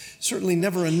life. Certainly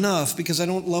never enough because I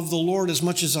don't love the Lord as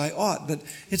much as I ought, but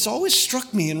it's always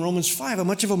struck me in Romans 5 how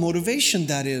much of a motivation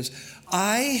that is.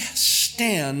 I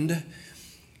stand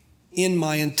in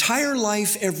my entire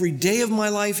life, every day of my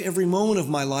life, every moment of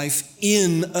my life,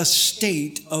 in a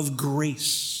state of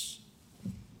grace.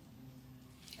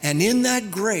 And in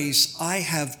that grace, I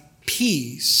have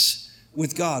peace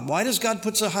with God. Why does God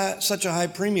put such a high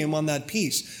premium on that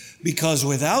peace? Because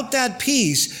without that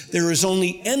peace, there is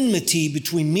only enmity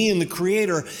between me and the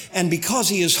Creator. And because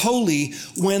He is holy,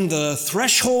 when the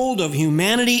threshold of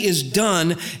humanity is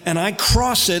done and I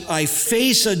cross it, I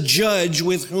face a judge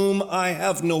with whom I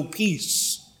have no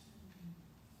peace.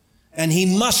 And He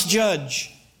must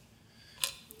judge.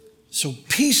 So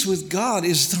peace with God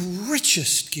is the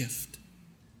richest gift.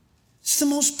 It's the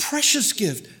most precious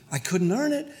gift. I couldn't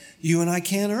earn it. You and I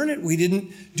can't earn it. We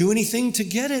didn't do anything to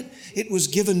get it. It was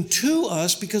given to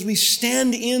us because we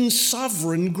stand in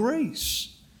sovereign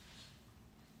grace.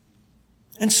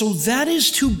 And so that is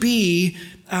to be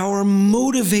our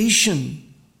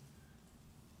motivation.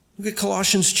 Look at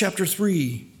Colossians chapter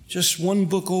 3, just one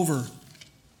book over.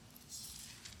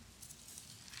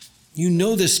 You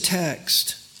know this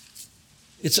text.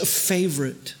 It's a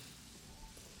favorite.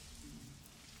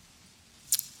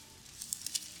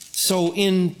 So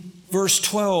in verse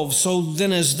 12, so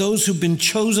then as those who've been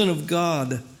chosen of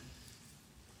God,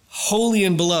 holy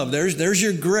and beloved, there's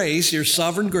your grace, your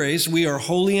sovereign grace. We are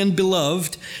holy and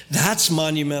beloved. That's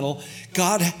monumental.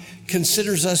 God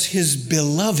considers us His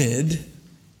beloved.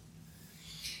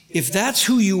 If that's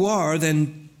who you are,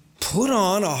 then put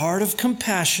on a heart of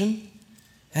compassion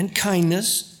and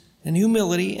kindness and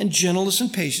humility and gentleness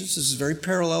and patience. This is very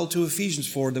parallel to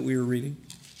Ephesians 4 that we were reading.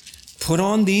 Put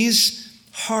on these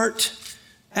heart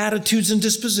attitudes and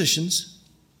dispositions.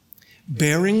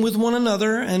 bearing with one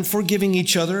another and forgiving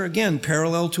each other. Again,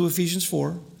 parallel to Ephesians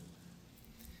 4.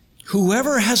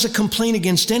 Whoever has a complaint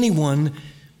against anyone,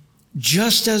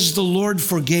 just as the Lord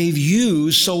forgave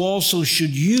you, so also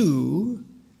should you.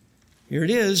 Here it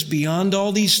is, beyond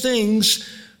all these things,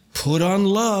 put on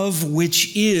love,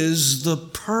 which is the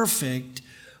perfect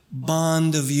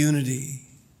bond of unity.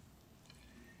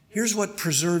 Here's what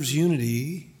preserves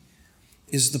unity,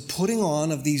 is the putting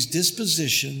on of these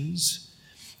dispositions,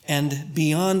 and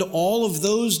beyond all of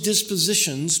those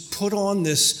dispositions, put on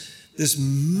this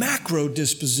macro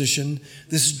disposition,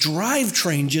 this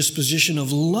drivetrain disposition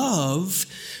of love,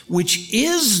 which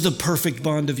is the perfect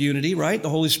bond of unity, right? The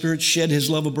Holy Spirit shed his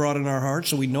love abroad in our hearts,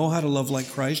 so we know how to love like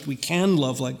Christ. We can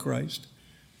love like Christ.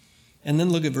 And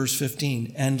then look at verse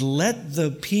 15. And let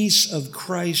the peace of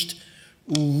Christ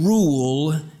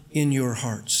rule in your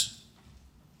hearts.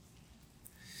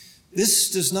 This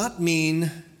does not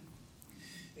mean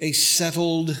a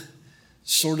settled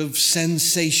sort of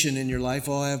sensation in your life.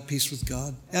 Oh, I have peace with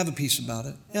God. I have a peace about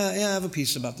it. Yeah, I have a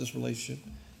peace about this relationship.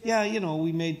 Yeah,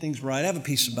 we made things right. I have a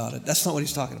peace about it. That's not what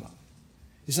he's talking about.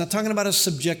 He's not talking about a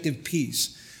subjective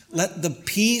peace. Let the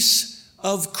peace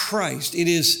of Christ. It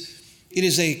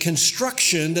is a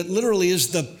construction that literally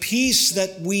is the peace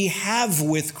that we have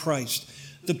with Christ.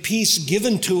 The peace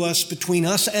given to us between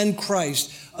us and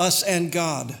Christ, us and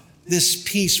God. This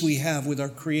peace we have with our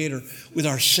Creator, with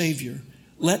our Savior.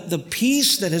 Let the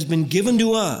peace that has been given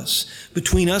to us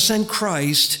between us and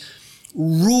Christ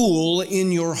rule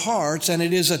in your hearts. And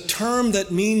it is a term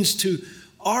that means to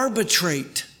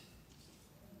arbitrate.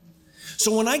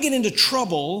 So when I get into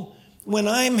trouble, when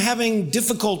I'm having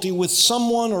difficulty with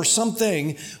someone or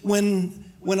something, when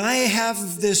I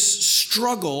have this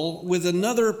struggle with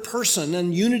another person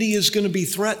and unity is going to be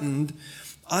threatened,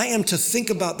 I am to think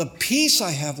about the peace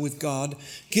I have with God,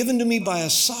 given to me by a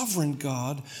sovereign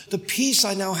God, the peace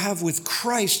I now have with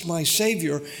Christ, my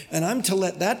Savior, and I'm to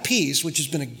let that peace, which has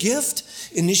been a gift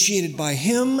initiated by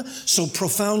Him, so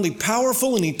profoundly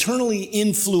powerful and eternally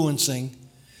influencing,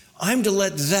 I'm to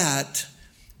let that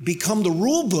become the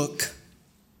rule book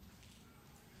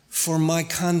for my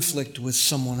conflict with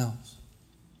someone else.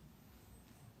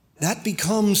 That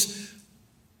becomes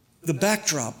the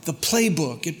backdrop, the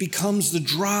playbook. It becomes the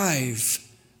drive,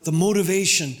 the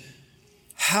motivation,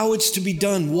 how it's to be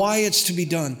done, why it's to be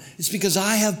done. It's because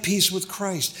I have peace with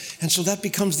Christ. And so that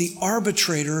becomes the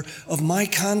arbitrator of my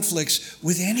conflicts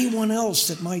with anyone else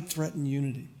that might threaten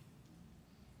unity.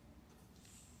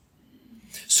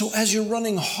 So as you're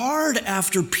running hard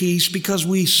after peace because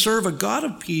we serve a God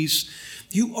of peace,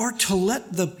 you are to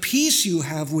let the peace you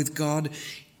have with God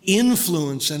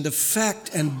influence and affect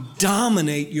and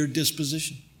dominate your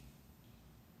disposition.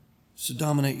 It's to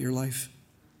dominate your life.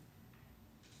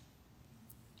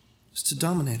 It's to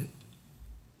dominate it.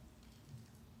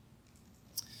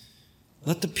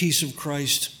 Let the peace of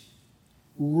Christ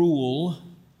rule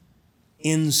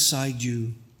inside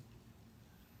you.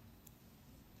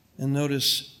 And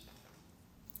notice,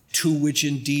 to which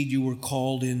indeed you were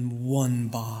called in one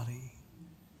body.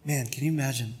 Man, can you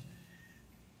imagine?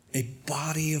 A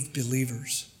body of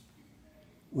believers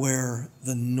where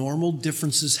the normal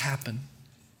differences happen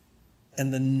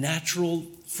and the natural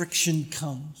friction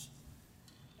comes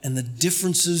and the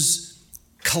differences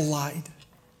collide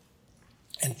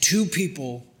and two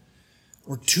people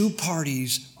or two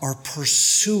parties are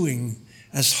pursuing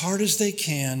as hard as they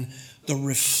can the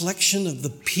reflection of the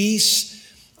peace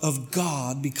of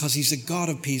God, because He's a God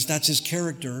of peace. That's His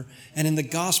character. And in the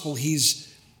gospel,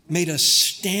 He's made us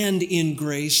stand in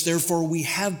grace. Therefore, we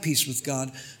have peace with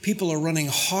God. People are running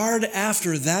hard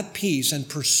after that peace and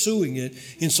pursuing it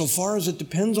insofar as it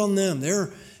depends on them.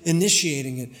 They're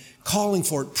initiating it, calling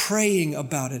for it, praying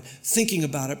about it, thinking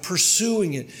about it,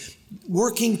 pursuing it,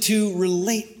 working to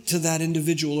relate to that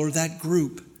individual or that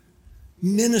group,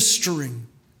 ministering,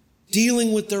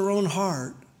 dealing with their own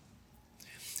heart.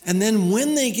 And then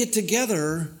when they get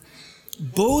together,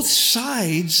 both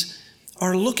sides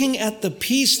are looking at the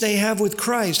peace they have with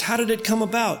Christ. How did it come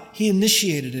about? He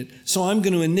initiated it. So I'm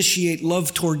going to initiate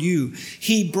love toward you.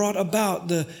 He brought about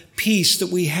the peace that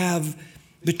we have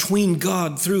between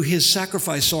God through His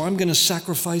sacrifice. So I'm going to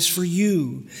sacrifice for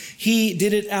you. He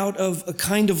did it out of a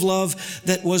kind of love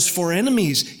that was for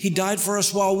enemies. He died for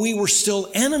us while we were still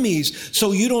enemies.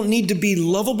 So you don't need to be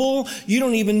lovable. You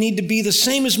don't even need to be the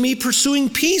same as me, pursuing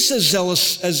peace as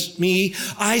zealous as me.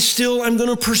 I'm going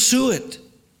to pursue it.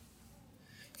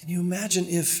 Can you imagine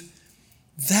if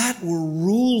that were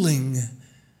ruling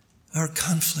our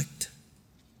conflict?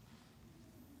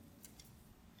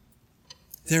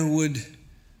 There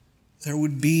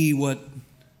would be what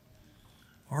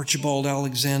Archibald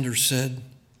Alexander said,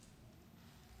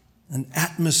 an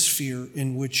atmosphere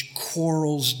in which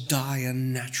quarrels die a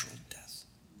natural death.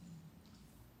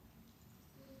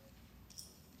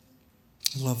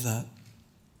 I love that.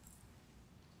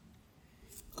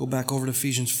 Go back over to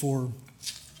Ephesians 4.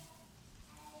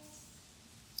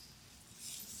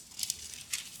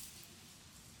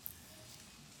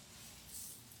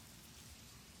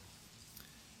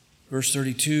 Verse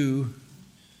 32,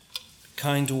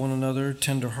 kind to one another,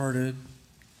 tender-hearted,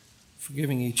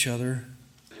 forgiving each other,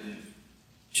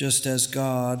 just as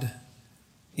God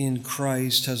in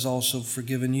Christ has also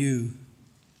forgiven you.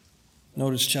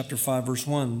 Notice chapter 5, verse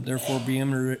 1. Therefore be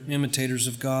imitators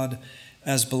of God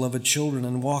as beloved children,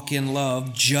 and walk in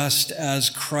love, just as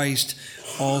Christ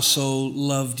also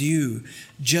loved you.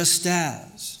 Just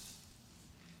as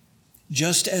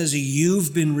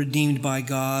you've been redeemed by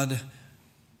God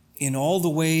in all the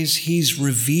ways He's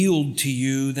revealed to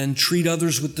you, then treat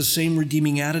others with the same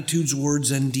redeeming attitudes,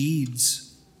 words, and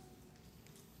deeds.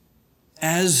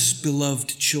 As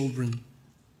beloved children.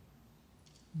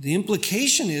 The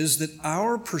implication is that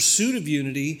our pursuit of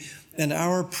unity and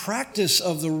our practice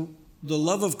of the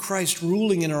love of Christ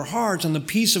ruling in our hearts and the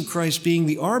peace of Christ being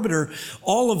the arbiter,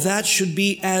 all of that should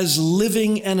be as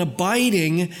living and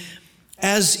abiding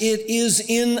as it is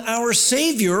in our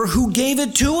Savior who gave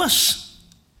it to us.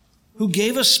 Who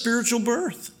gave us spiritual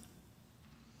birth.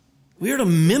 We are to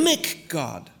mimic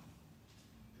God,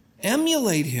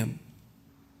 emulate Him.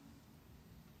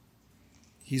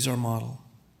 He's our model.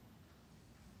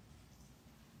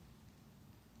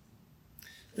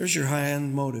 There's your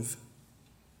high-end motive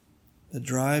that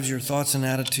drives your thoughts and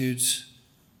attitudes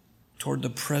toward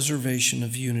the preservation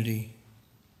of unity.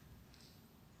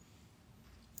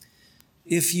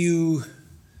 If you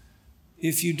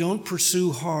don't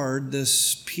pursue hard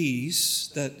this peace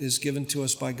that is given to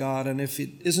us by God, and if it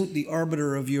isn't the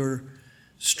arbiter of your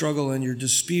struggle and your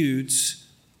disputes,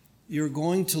 you're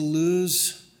going to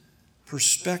lose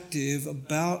perspective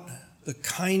about the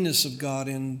kindness of God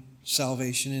in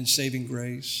salvation, in saving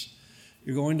grace.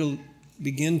 You're going to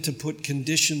begin to put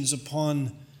conditions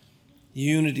upon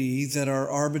unity that are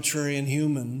arbitrary and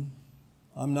human.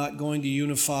 I'm not going to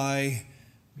unify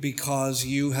because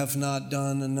you have not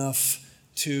done enough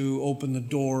to open the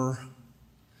door.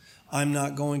 I'm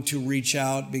not going to reach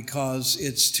out because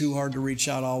it's too hard to reach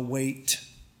out. I'll wait.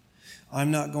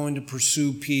 I'm not going to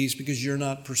pursue peace because you're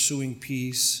not pursuing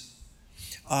peace.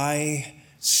 I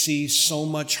see so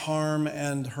much harm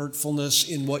and hurtfulness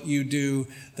in what you do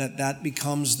that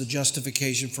becomes the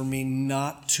justification for me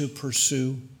not to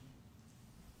pursue.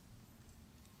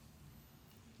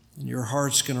 And your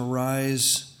heart's going to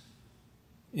rise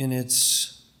in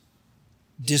its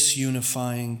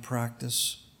disunifying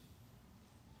practice.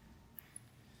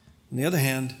 On the other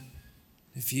hand,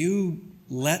 if you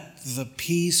let the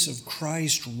peace of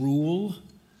Christ rule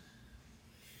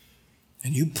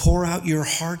and you pour out your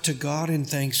heart to God in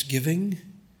thanksgiving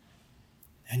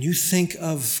and you think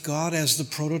of God as the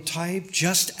prototype,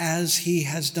 just as He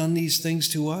has done these things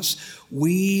to us,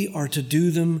 we are to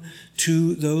do them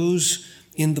to those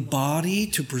in the body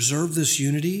to preserve this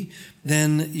unity,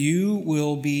 then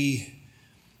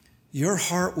your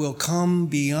heart will come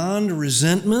beyond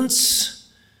resentments,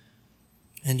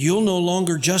 and you'll no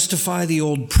longer justify the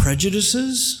old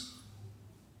prejudices.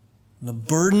 The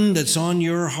burden that's on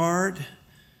your heart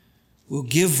will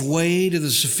give way to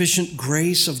the sufficient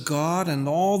grace of God, and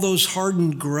all those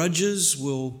hardened grudges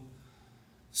will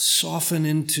soften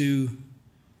into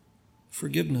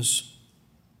forgiveness.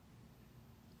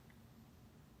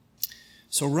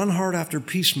 So run hard after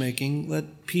peacemaking.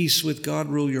 Let peace with God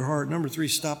rule your heart. Number 3,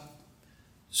 stop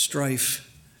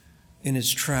strife in its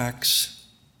tracks.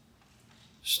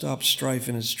 Stop strife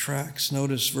in its tracks.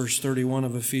 Notice verse 31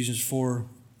 of Ephesians 4.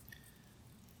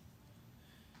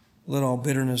 Let all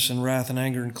bitterness and wrath and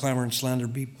anger and clamor and slander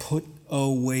be put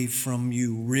away from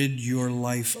you. Rid your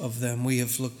life of them. We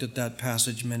have looked at that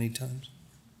passage many times.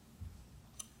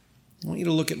 I want you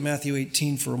to look at Matthew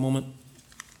 18 for a moment.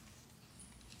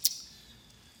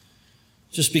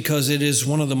 Just because it is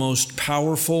one of the most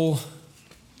powerful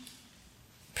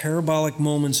parabolic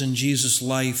moments in Jesus'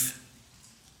 life.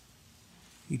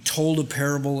 He told a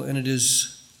parable, and it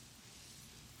is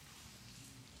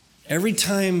every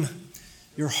time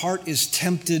your heart is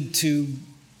tempted to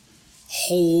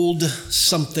hold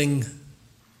something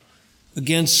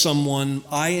against someone,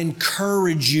 I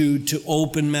encourage you to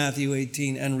open Matthew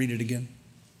 18 and read it again.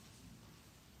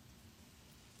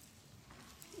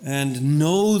 And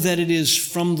know that it is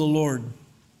from the Lord.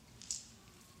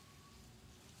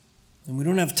 And we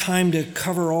don't have time to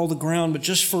cover all the ground, but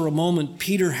just for a moment,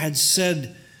 Peter had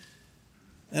said,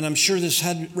 and I'm sure this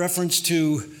had reference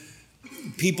to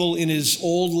people in his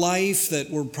old life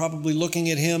that were probably looking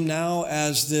at him now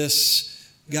as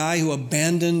this guy who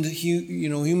abandoned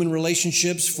human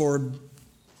relationships for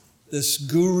this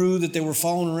guru that they were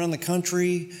following around the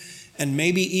country, and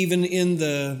maybe even in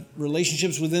the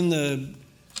relationships within the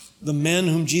men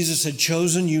whom Jesus had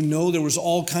chosen. There was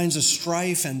all kinds of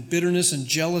strife and bitterness and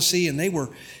jealousy, and they were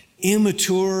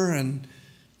immature and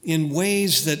in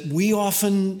ways that we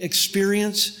often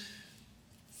experience.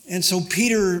 And so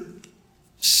Peter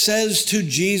says to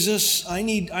Jesus, I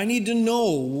need to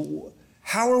know,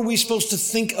 how are we supposed to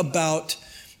think about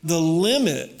the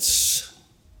limits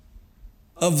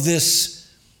of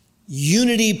this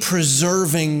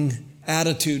unity-preserving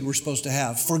attitude we're supposed to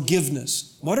have?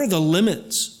 Forgiveness. What are the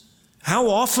limits? How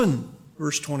often,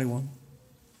 verse 21,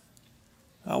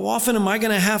 how often am I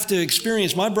going to have to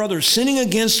experience my brother sinning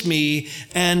against me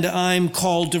and I'm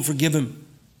called to forgive him?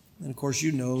 And of course, he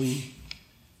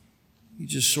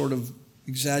just sort of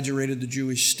exaggerated the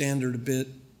Jewish standard a bit.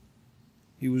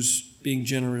 He was being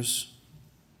generous.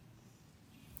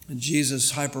 And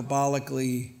Jesus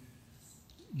hyperbolically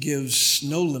gives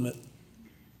no limit.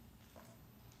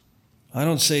 I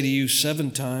don't say to you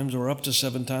 7 times or up to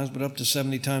 7 times, but up to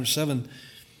 70 times 7.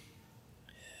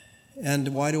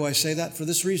 And why do I say that? For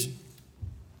this reason.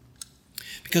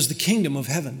 Because the kingdom of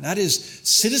heaven, that is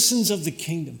citizens of the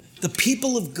kingdom, the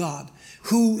people of God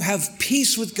who have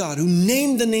peace with God, who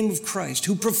name the name of Christ,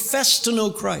 who profess to know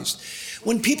Christ.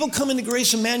 When people come into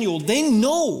Grace Emmanuel, they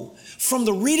know from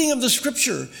the reading of the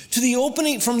scripture from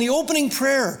the opening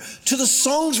prayer, to the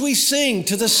songs we sing,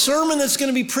 to the sermon that's going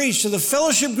to be preached, to the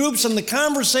fellowship groups and the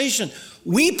conversation,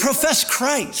 we profess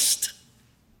Christ.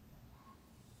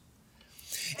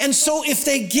 And so if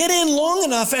they get in long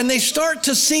enough and they start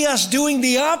to see us doing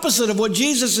the opposite of what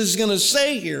Jesus is going to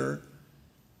say here,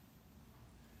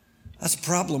 that's a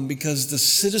problem, because the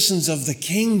citizens of the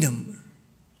kingdom,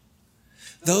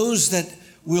 those that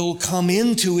will come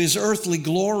into his earthly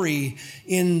glory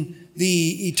in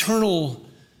the eternal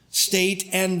state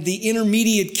and the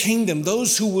intermediate kingdom,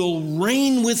 those who will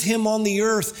reign with him on the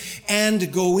earth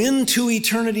and go into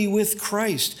eternity with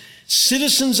Christ,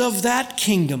 citizens of that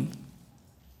kingdom.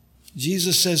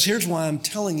 Jesus says, here's why I'm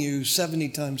telling you 70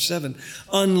 times 7,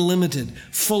 unlimited,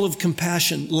 full of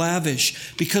compassion,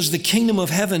 lavish, because the kingdom of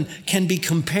heaven can be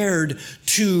compared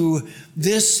to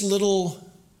this little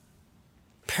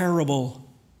parable,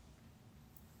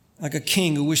 like a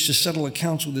king who wished to settle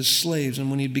accounts with his slaves, and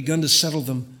when he had begun to settle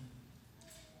them,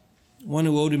 one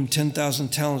who owed him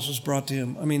 10,000 talents was brought to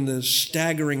him. I mean, the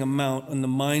staggering amount in the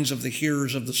minds of the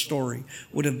hearers of the story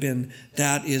would have been,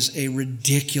 that is a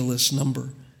ridiculous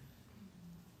number.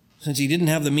 Since he didn't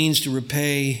have the means to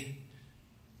repay,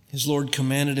 his Lord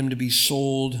commanded him to be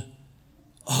sold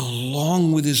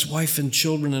along with his wife and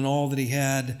children and all that he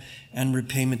had, and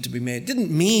repayment to be made. It didn't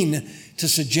mean to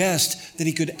suggest that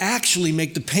he could actually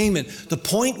make the payment. The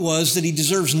point was that he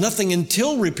deserves nothing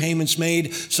until repayment's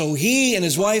made, so he and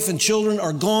his wife and children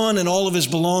are gone and all of his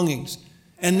belongings.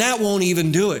 And that won't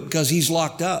even do it because he's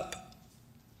locked up.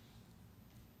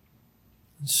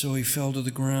 And so he fell to the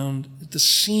ground. The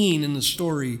scene in the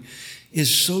story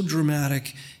is so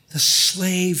dramatic. The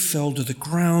slave fell to the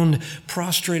ground,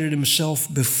 prostrated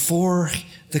himself before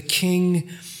the king,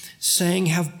 saying,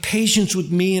 have patience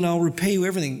with me and I'll repay you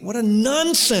everything. What a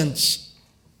nonsense.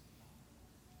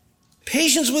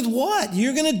 Patience with what?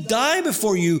 You're going to die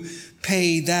before you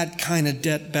pay that kind of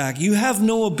debt back. You have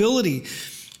no ability.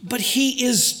 But he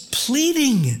is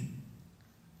pleading.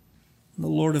 And the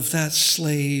Lord of that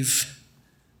slave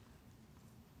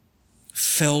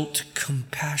felt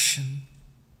compassion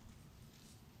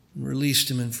and released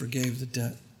him and forgave the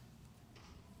debt.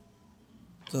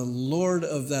 The Lord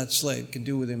of that slave can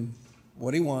do with him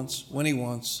what he wants, when he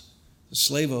wants. The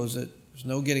slave owes it. There's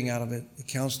no getting out of it.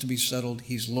 Accounts to be settled.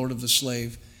 He's Lord of the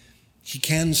slave. He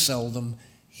can sell them.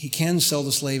 He can sell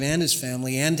the slave and his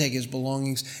family and take his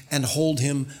belongings and hold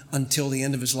him until the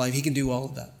end of his life. He can do all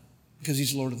of that because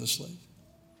he's Lord of the slave.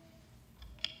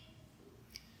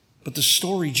 But the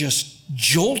story just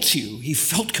jolts you. He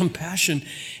felt compassion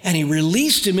and he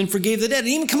released him and forgave the debt.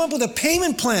 He even come up with a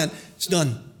payment plan. It's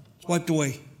done. It's wiped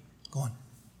away. Gone.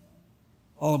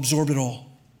 I'll absorb it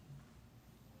all.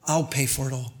 I'll pay for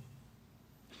it all.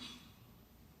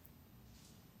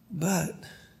 But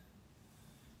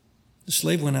the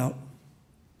slave went out,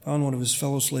 found one of his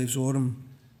fellow slaves who owed him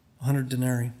 100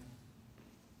 denarii.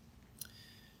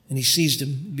 And he seized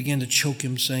him, began to choke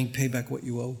him, saying, pay back what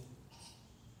you owe.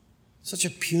 Such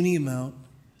a puny amount.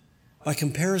 By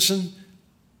comparison,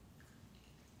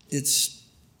 it's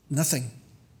nothing.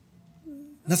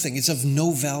 Nothing. It's of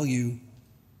no value.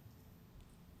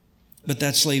 But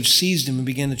that slave seized him and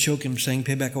began to choke him, saying,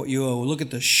 "Pay back what you owe." Look at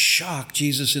the shock.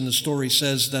 Jesus in the story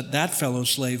says that fellow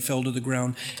slave fell to the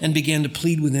ground and began to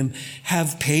plead with him,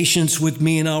 "Have patience with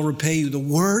me and I'll repay you." The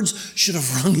words should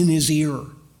have rung in his ear.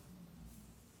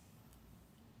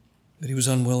 But he was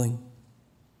unwilling.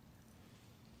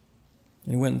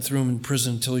 And he went and threw him in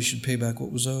prison until he should pay back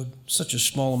what was owed. Such a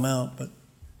small amount, but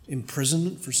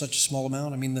imprisonment for such a small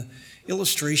amount. I mean, the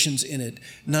illustrations in it,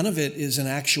 none of it is an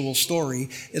actual story.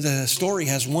 The story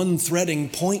has one threading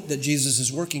point that Jesus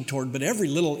is working toward, but every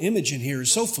little image in here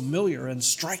is so familiar and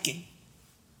striking.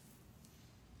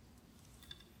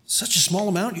 Such a small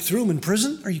amount, you threw him in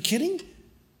prison? Are you kidding?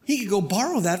 He could go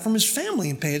borrow that from his family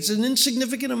and pay it. It's an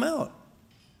insignificant amount.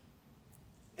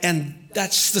 And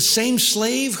that's the same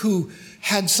slave who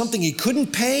had something he couldn't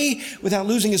pay without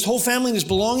losing his whole family and his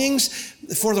belongings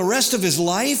for the rest of his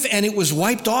life, and it was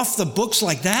wiped off the books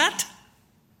like that?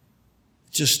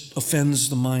 It just offends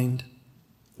the mind,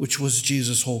 which was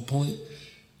Jesus' whole point.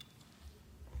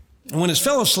 And when his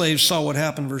fellow slaves saw what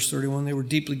happened, verse 31, they were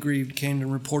deeply grieved, came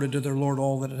and reported to their Lord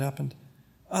all that had happened.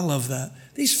 I love that.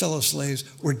 These fellow slaves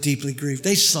were deeply grieved.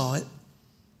 They saw it.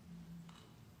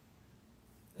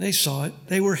 They saw it.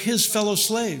 They were his fellow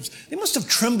slaves. They must have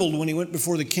trembled when he went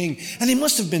before the king, and they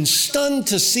must have been stunned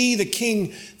to see the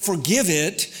king forgive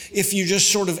it if you're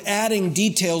just sort of adding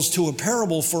details to a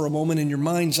parable for a moment in your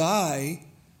mind's eye.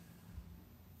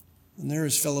 And they're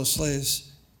his fellow slaves,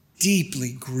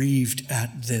 deeply grieved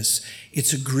at this.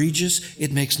 It's egregious.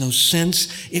 It makes no sense.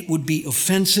 It would be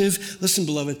offensive. Listen,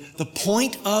 beloved, the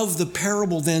point of the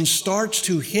parable then starts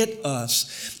to hit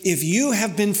us. If you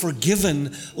have been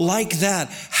forgiven like that,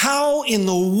 how in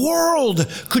the world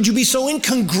could you be so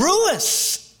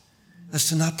incongruous as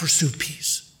to not pursue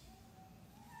peace?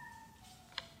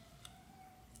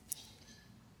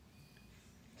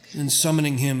 And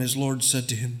summoning him, his Lord said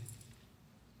to him,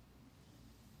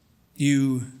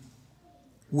 "You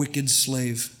wicked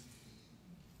slave."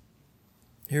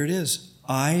 Here it is.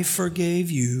 "I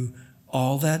forgave you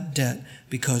all that debt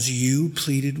because you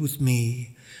pleaded with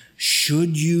me.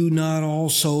 Should you not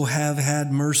also have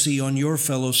had mercy on your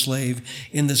fellow slave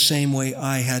in the same way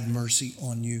I had mercy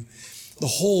on you?" The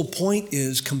whole point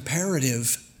is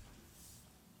comparative.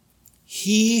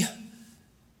 He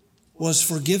was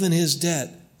forgiven his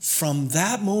debt from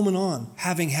that moment on,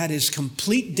 having had his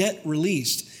complete debt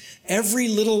released. Every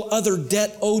little other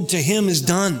debt owed to him is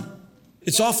done.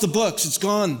 It's off the books. It's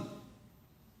gone.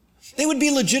 They would be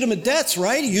legitimate debts,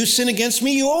 right? You sin against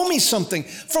me, you owe me something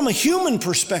from a human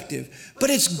perspective.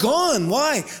 But it's gone.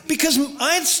 Why? Because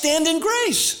I stand in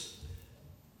grace.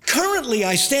 Currently,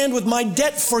 I stand with my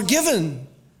debt forgiven.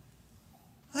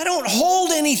 I don't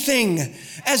hold anything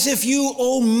as if you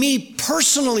owe me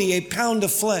personally a pound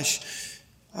of flesh.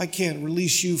 I can't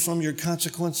release you from your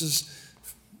consequences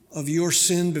of your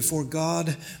sin before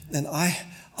God, and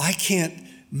I can't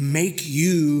make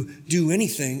you do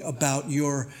anything about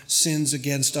your sins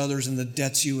against others and the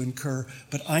debts you incur.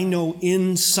 But I know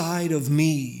inside of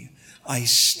me, I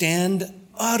stand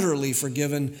utterly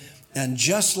forgiven. And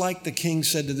just like the king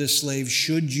said to this slave,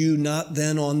 should you not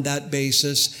then on that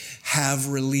basis have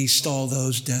released all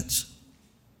those debts?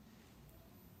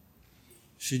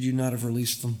 Should you not have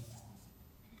released them?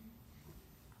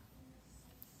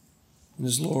 And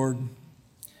his Lord,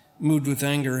 moved with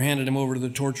anger, handed him over to the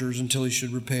torturers until he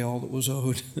should repay all that was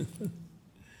owed.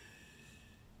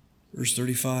 Verse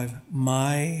 35,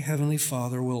 "My heavenly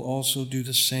Father will also do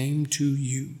the same to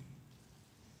you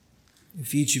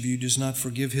if each of you does not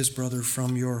forgive his brother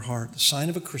from your heart." The sign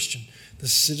of a Christian, the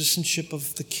citizenship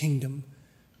of the kingdom,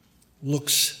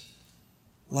 looks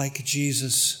like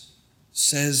Jesus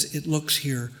says it looks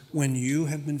here. When you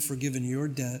have been forgiven your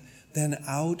debt, then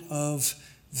out of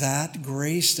that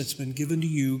grace that's been given to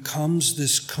you comes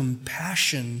this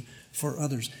compassion for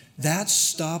others. That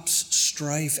stops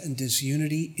strife and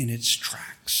disunity in its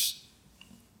tracks.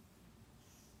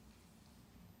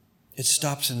 It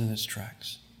stops it in its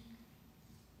tracks.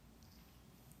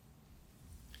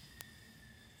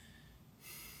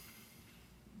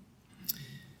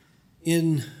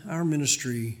 In our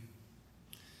ministry,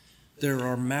 there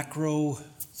are macro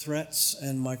threats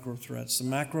and micro threats. The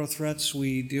macro threats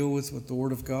we deal with the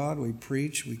Word of God. We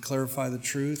preach, we clarify the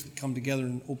truth, we come together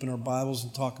and open our Bibles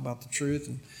and talk about the truth.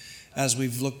 And as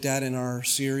we've looked at in our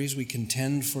series, we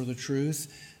contend for the truth,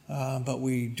 but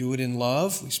we do it in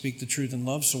love. We speak the truth in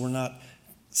love, so we're not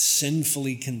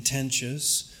sinfully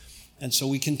contentious. And so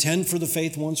we contend for the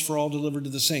faith once for all delivered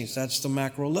to the saints. That's the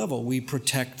macro level. We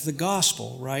protect the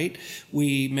gospel, right?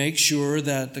 We make sure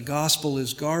that the gospel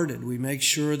is guarded. We make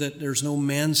sure that there's no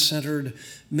man-centered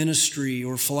ministry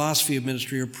or philosophy of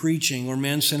ministry or preaching or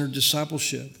man-centered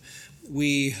discipleship.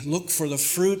 We look for the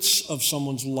fruits of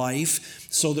someone's life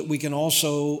so that we can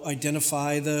also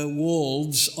identify the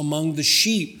wolves among the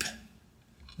sheep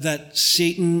that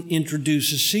Satan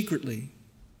introduces secretly.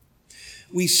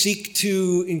 We seek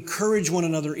to encourage one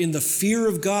another in the fear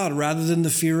of God rather than the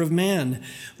fear of man.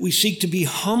 We seek to be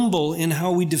humble in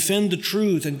how we defend the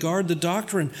truth and guard the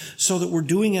doctrine so that we're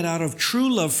doing it out of true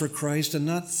love for Christ and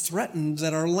not threatened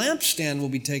that our lampstand will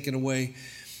be taken away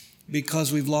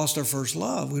because we've lost our first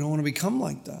love. We don't want to become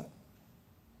like that.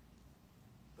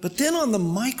 But then on the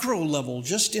micro level,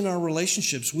 just in our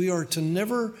relationships, we are to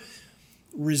never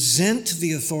resent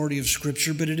the authority of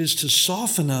Scripture, but it is to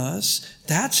soften us.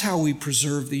 That's how we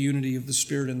preserve the unity of the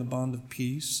Spirit and the bond of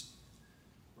peace.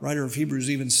 The writer of Hebrews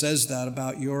even says that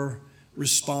about your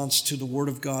response to the Word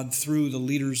of God through the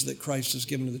leaders that Christ has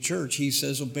given to the church. He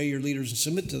says, obey your leaders and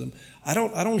submit to them. I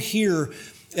don't hear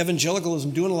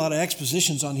evangelicalism doing a lot of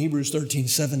expositions on Hebrews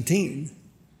 13:17.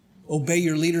 Obey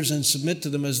your leaders and submit to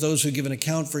them as those who give an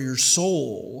account for your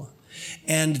soul.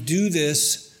 And do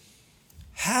this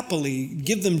happily,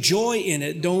 give them joy in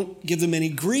it. Don't give them any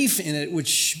grief in it,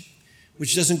 which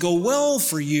doesn't go well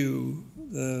for you,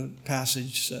 the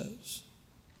passage says.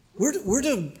 We're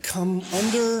to come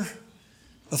under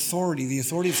authority, the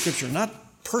authority of Scripture,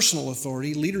 not personal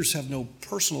authority. Leaders have no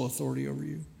personal authority over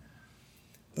you.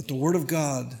 But the Word of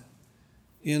God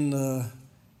in the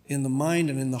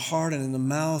mind and in the heart and in the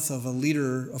mouth of a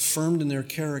leader affirmed in their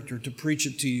character to preach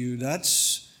it to you,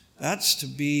 that's to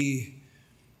be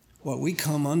what we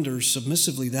come under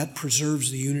submissively. That preserves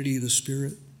the unity of the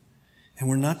Spirit. And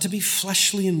we're not to be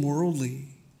fleshly and worldly.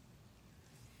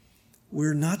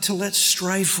 We're not to let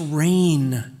strife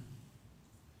reign.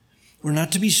 We're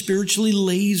not to be spiritually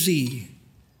lazy.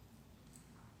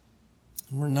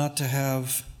 We're not to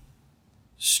have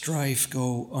strife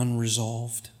go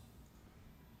unresolved.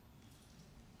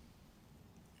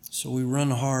 So we run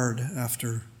hard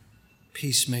after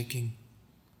peacemaking.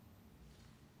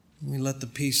 We let the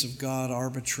peace of God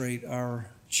arbitrate our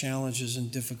challenges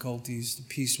and difficulties, the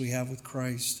peace we have with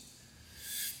Christ.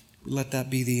 We let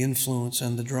that be the influence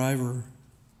and the driver.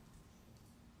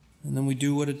 And then we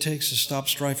do what it takes to stop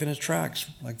strife in its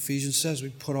tracks. Like Ephesians says, we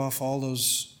put off all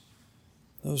those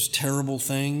terrible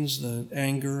things, the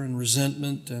anger and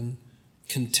resentment and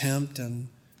contempt and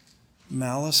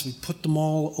malice. We put them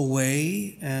all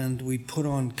away and we put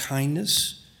on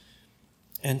kindness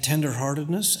and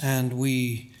tenderheartedness, and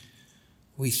we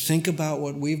think about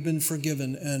what we've been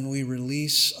forgiven, and we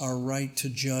release our right to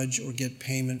judge or get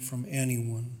payment from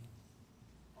anyone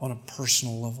on a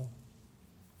personal level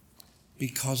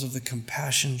because of the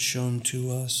compassion shown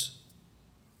to us.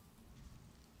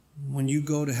 When you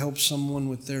go to help someone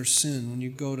with their sin, when you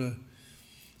go to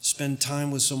spend time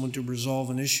with someone to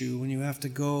resolve an issue, when you have to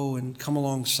go and come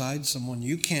alongside someone,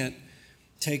 you can't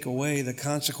take away the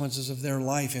consequences of their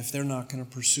life if they're not going to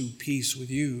pursue peace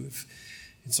with you.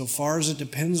 And so far as it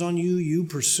depends on you, you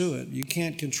pursue it. You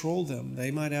can't control them.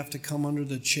 They might have to come under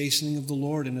the chastening of the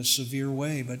Lord in a severe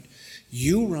way, but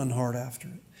you run hard after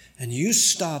it. And you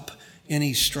stop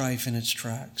any strife in its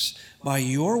tracks by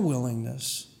your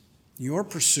willingness, your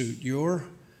pursuit, your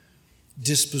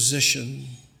disposition,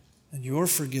 and your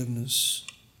forgiveness.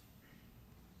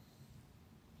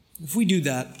 If we do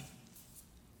that,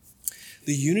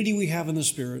 the unity we have in the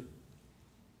Spirit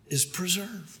is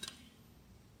preserved,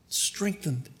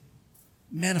 strengthened,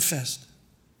 manifest.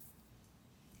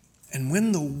 And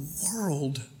when the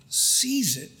world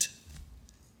sees it,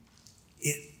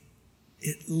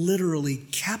 it literally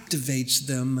captivates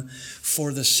them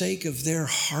for the sake of their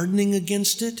hardening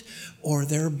against it or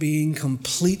their being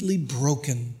completely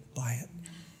broken by it.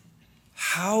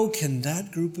 How can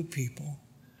that group of people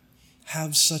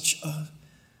have such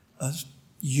a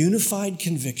unified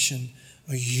conviction,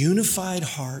 a unified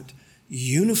heart,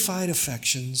 unified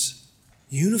affections,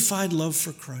 unified love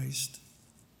for Christ?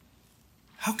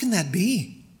 How can that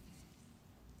be?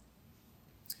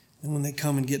 And when they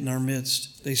come and get in our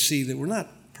midst, they see that we're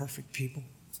not perfect people.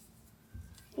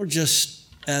 We're just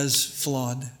as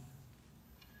flawed.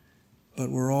 But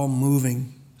we're all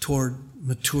moving toward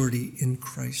maturity in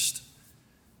Christ.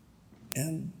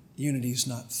 And unity is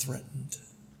not threatened.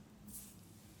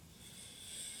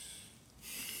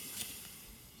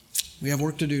 We have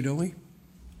work to do, don't we?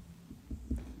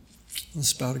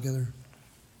 Let's bow together.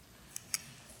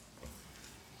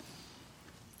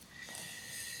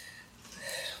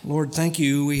 Lord, thank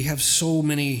you. We have so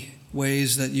many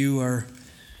ways that you are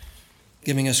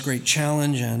giving us great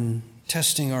challenge and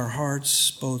testing our hearts,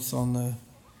 both on the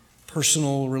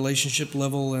personal relationship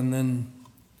level and then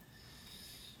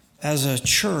as a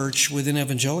church within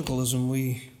evangelicalism,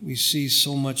 we see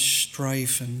so much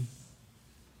strife and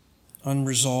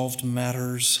unresolved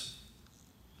matters.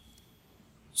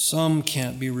 Some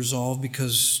can't be resolved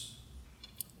because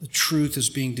the truth is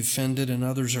being defended and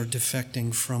others are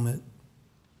defecting from it.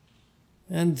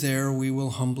 And there we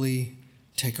will humbly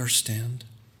take our stand.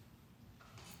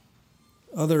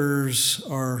 Others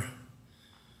are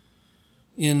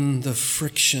in the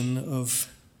friction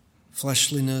of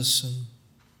fleshliness. And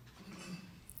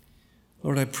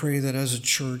Lord, I pray that as a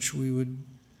church we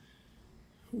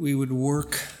would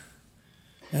work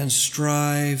and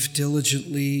strive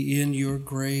diligently in your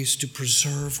grace to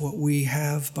preserve what we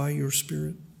have by your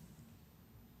Spirit.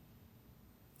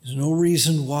 There's no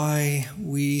reason why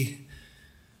we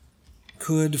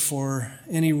could, for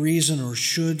any reason, or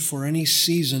should, for any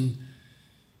season,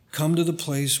 come to the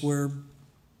place where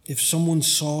if someone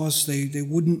saw us, they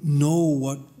wouldn't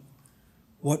know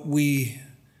what we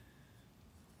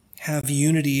have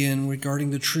unity in regarding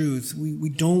the truth. We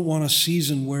don't want a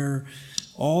season where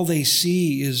all they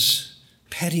see is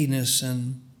pettiness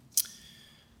and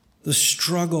the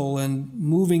struggle and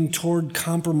moving toward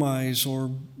compromise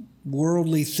or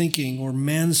worldly thinking or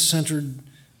man-centered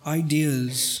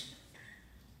ideas.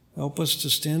 Help us to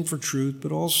stand for truth,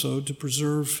 but also to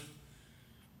preserve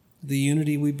the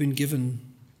unity we've been given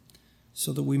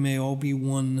so that we may all be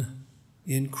one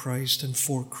in Christ and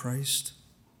for Christ.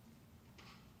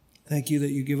 Thank you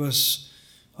that you give us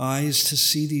eyes to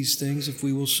see these things if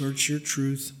we will search your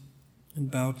truth and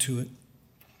bow to it.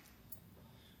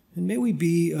 And may we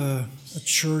be a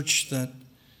church that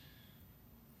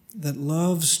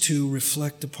loves to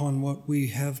reflect upon what we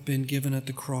have been given at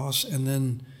the cross, and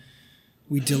then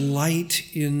we delight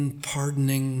in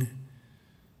pardoning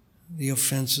the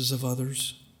offenses of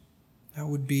others. That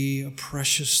would be a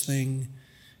precious thing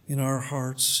in our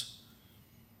hearts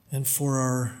and for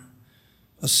our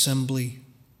assembly,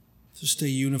 to stay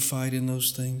unified in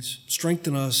those things.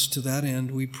 Strengthen us to that end,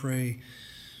 we pray,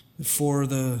 for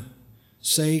the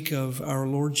sake of our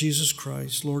Lord Jesus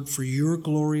Christ. Lord, for your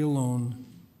glory alone,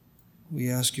 we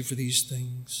ask you for these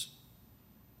things.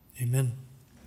 Amen.